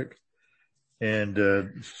topic.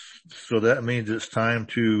 And, so that means it's time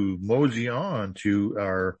to mosey on to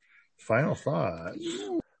our final thoughts.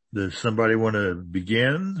 Does somebody want to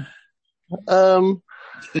begin? I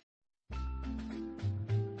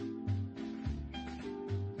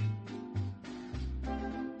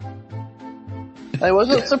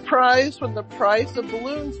wasn't surprised when the price of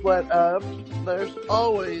balloons went up. There's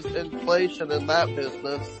always inflation in that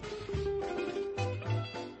business.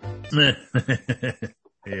 Yeah.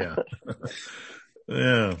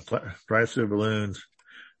 Yeah. Price of balloons.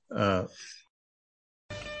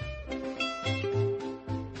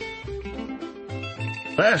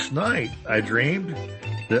 Last night I dreamed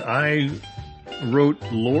that I wrote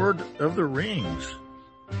Lord of the Rings.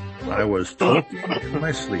 I was Tolkien in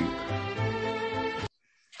my sleep.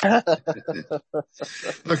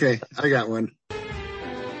 Okay, I got one.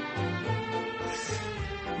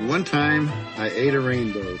 One time I ate a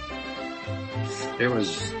rainbow. It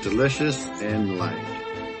was delicious and light.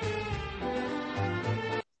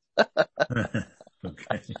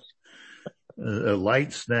 Okay. A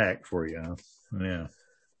light snack for you, huh? Yeah.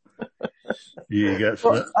 You got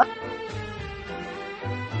some?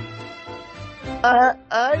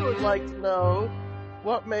 I would like to know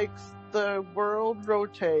what makes the world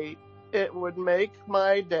rotate. It would make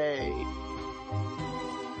my day.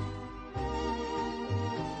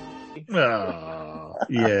 Oh,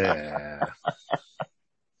 yeah.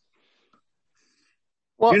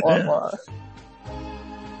 What?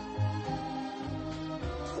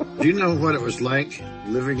 Do you know what it was like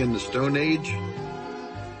living in the Stone Age?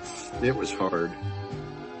 It was hard.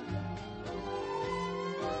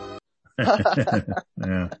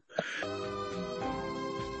 Yeah.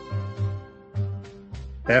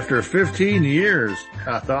 After 15 years,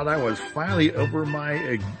 I thought I was finally over my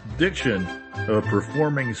addiction of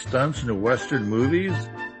performing stunts in Western movies,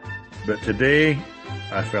 but today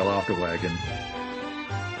I fell off the wagon.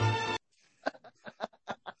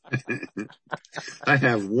 I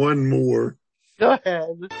have one more. Go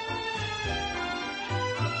ahead.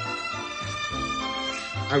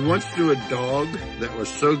 I once knew a dog that was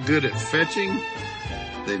so good at fetching,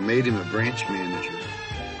 they made him a branch manager.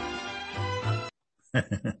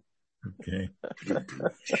 Okay.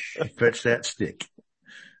 Fetch that stick.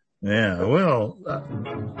 Yeah, well,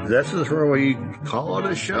 that's where we call it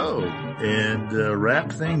a show and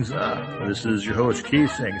wrap things up. This is your host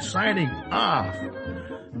Keith Singh signing off.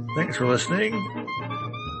 Thanks for listening.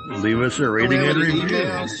 Leave us a rating and review.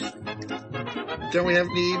 Don't we have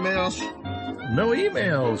any emails? No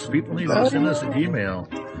emails. People need to send us an email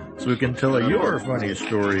so we can tell your funny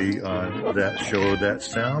story on that show. That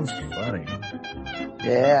sounds funny.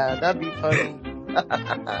 Yeah, that'd be funny.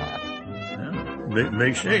 Yeah.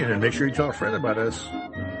 Make sure you tell a friend about us.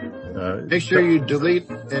 Make sure you delete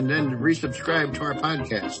and then resubscribe to our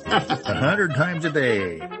podcast 100 times a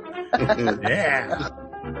day. Yeah.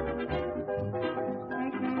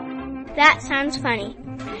 That sounds funny.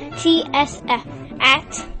 TSF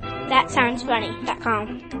at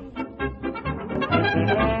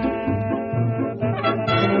thatsoundsfunny.com.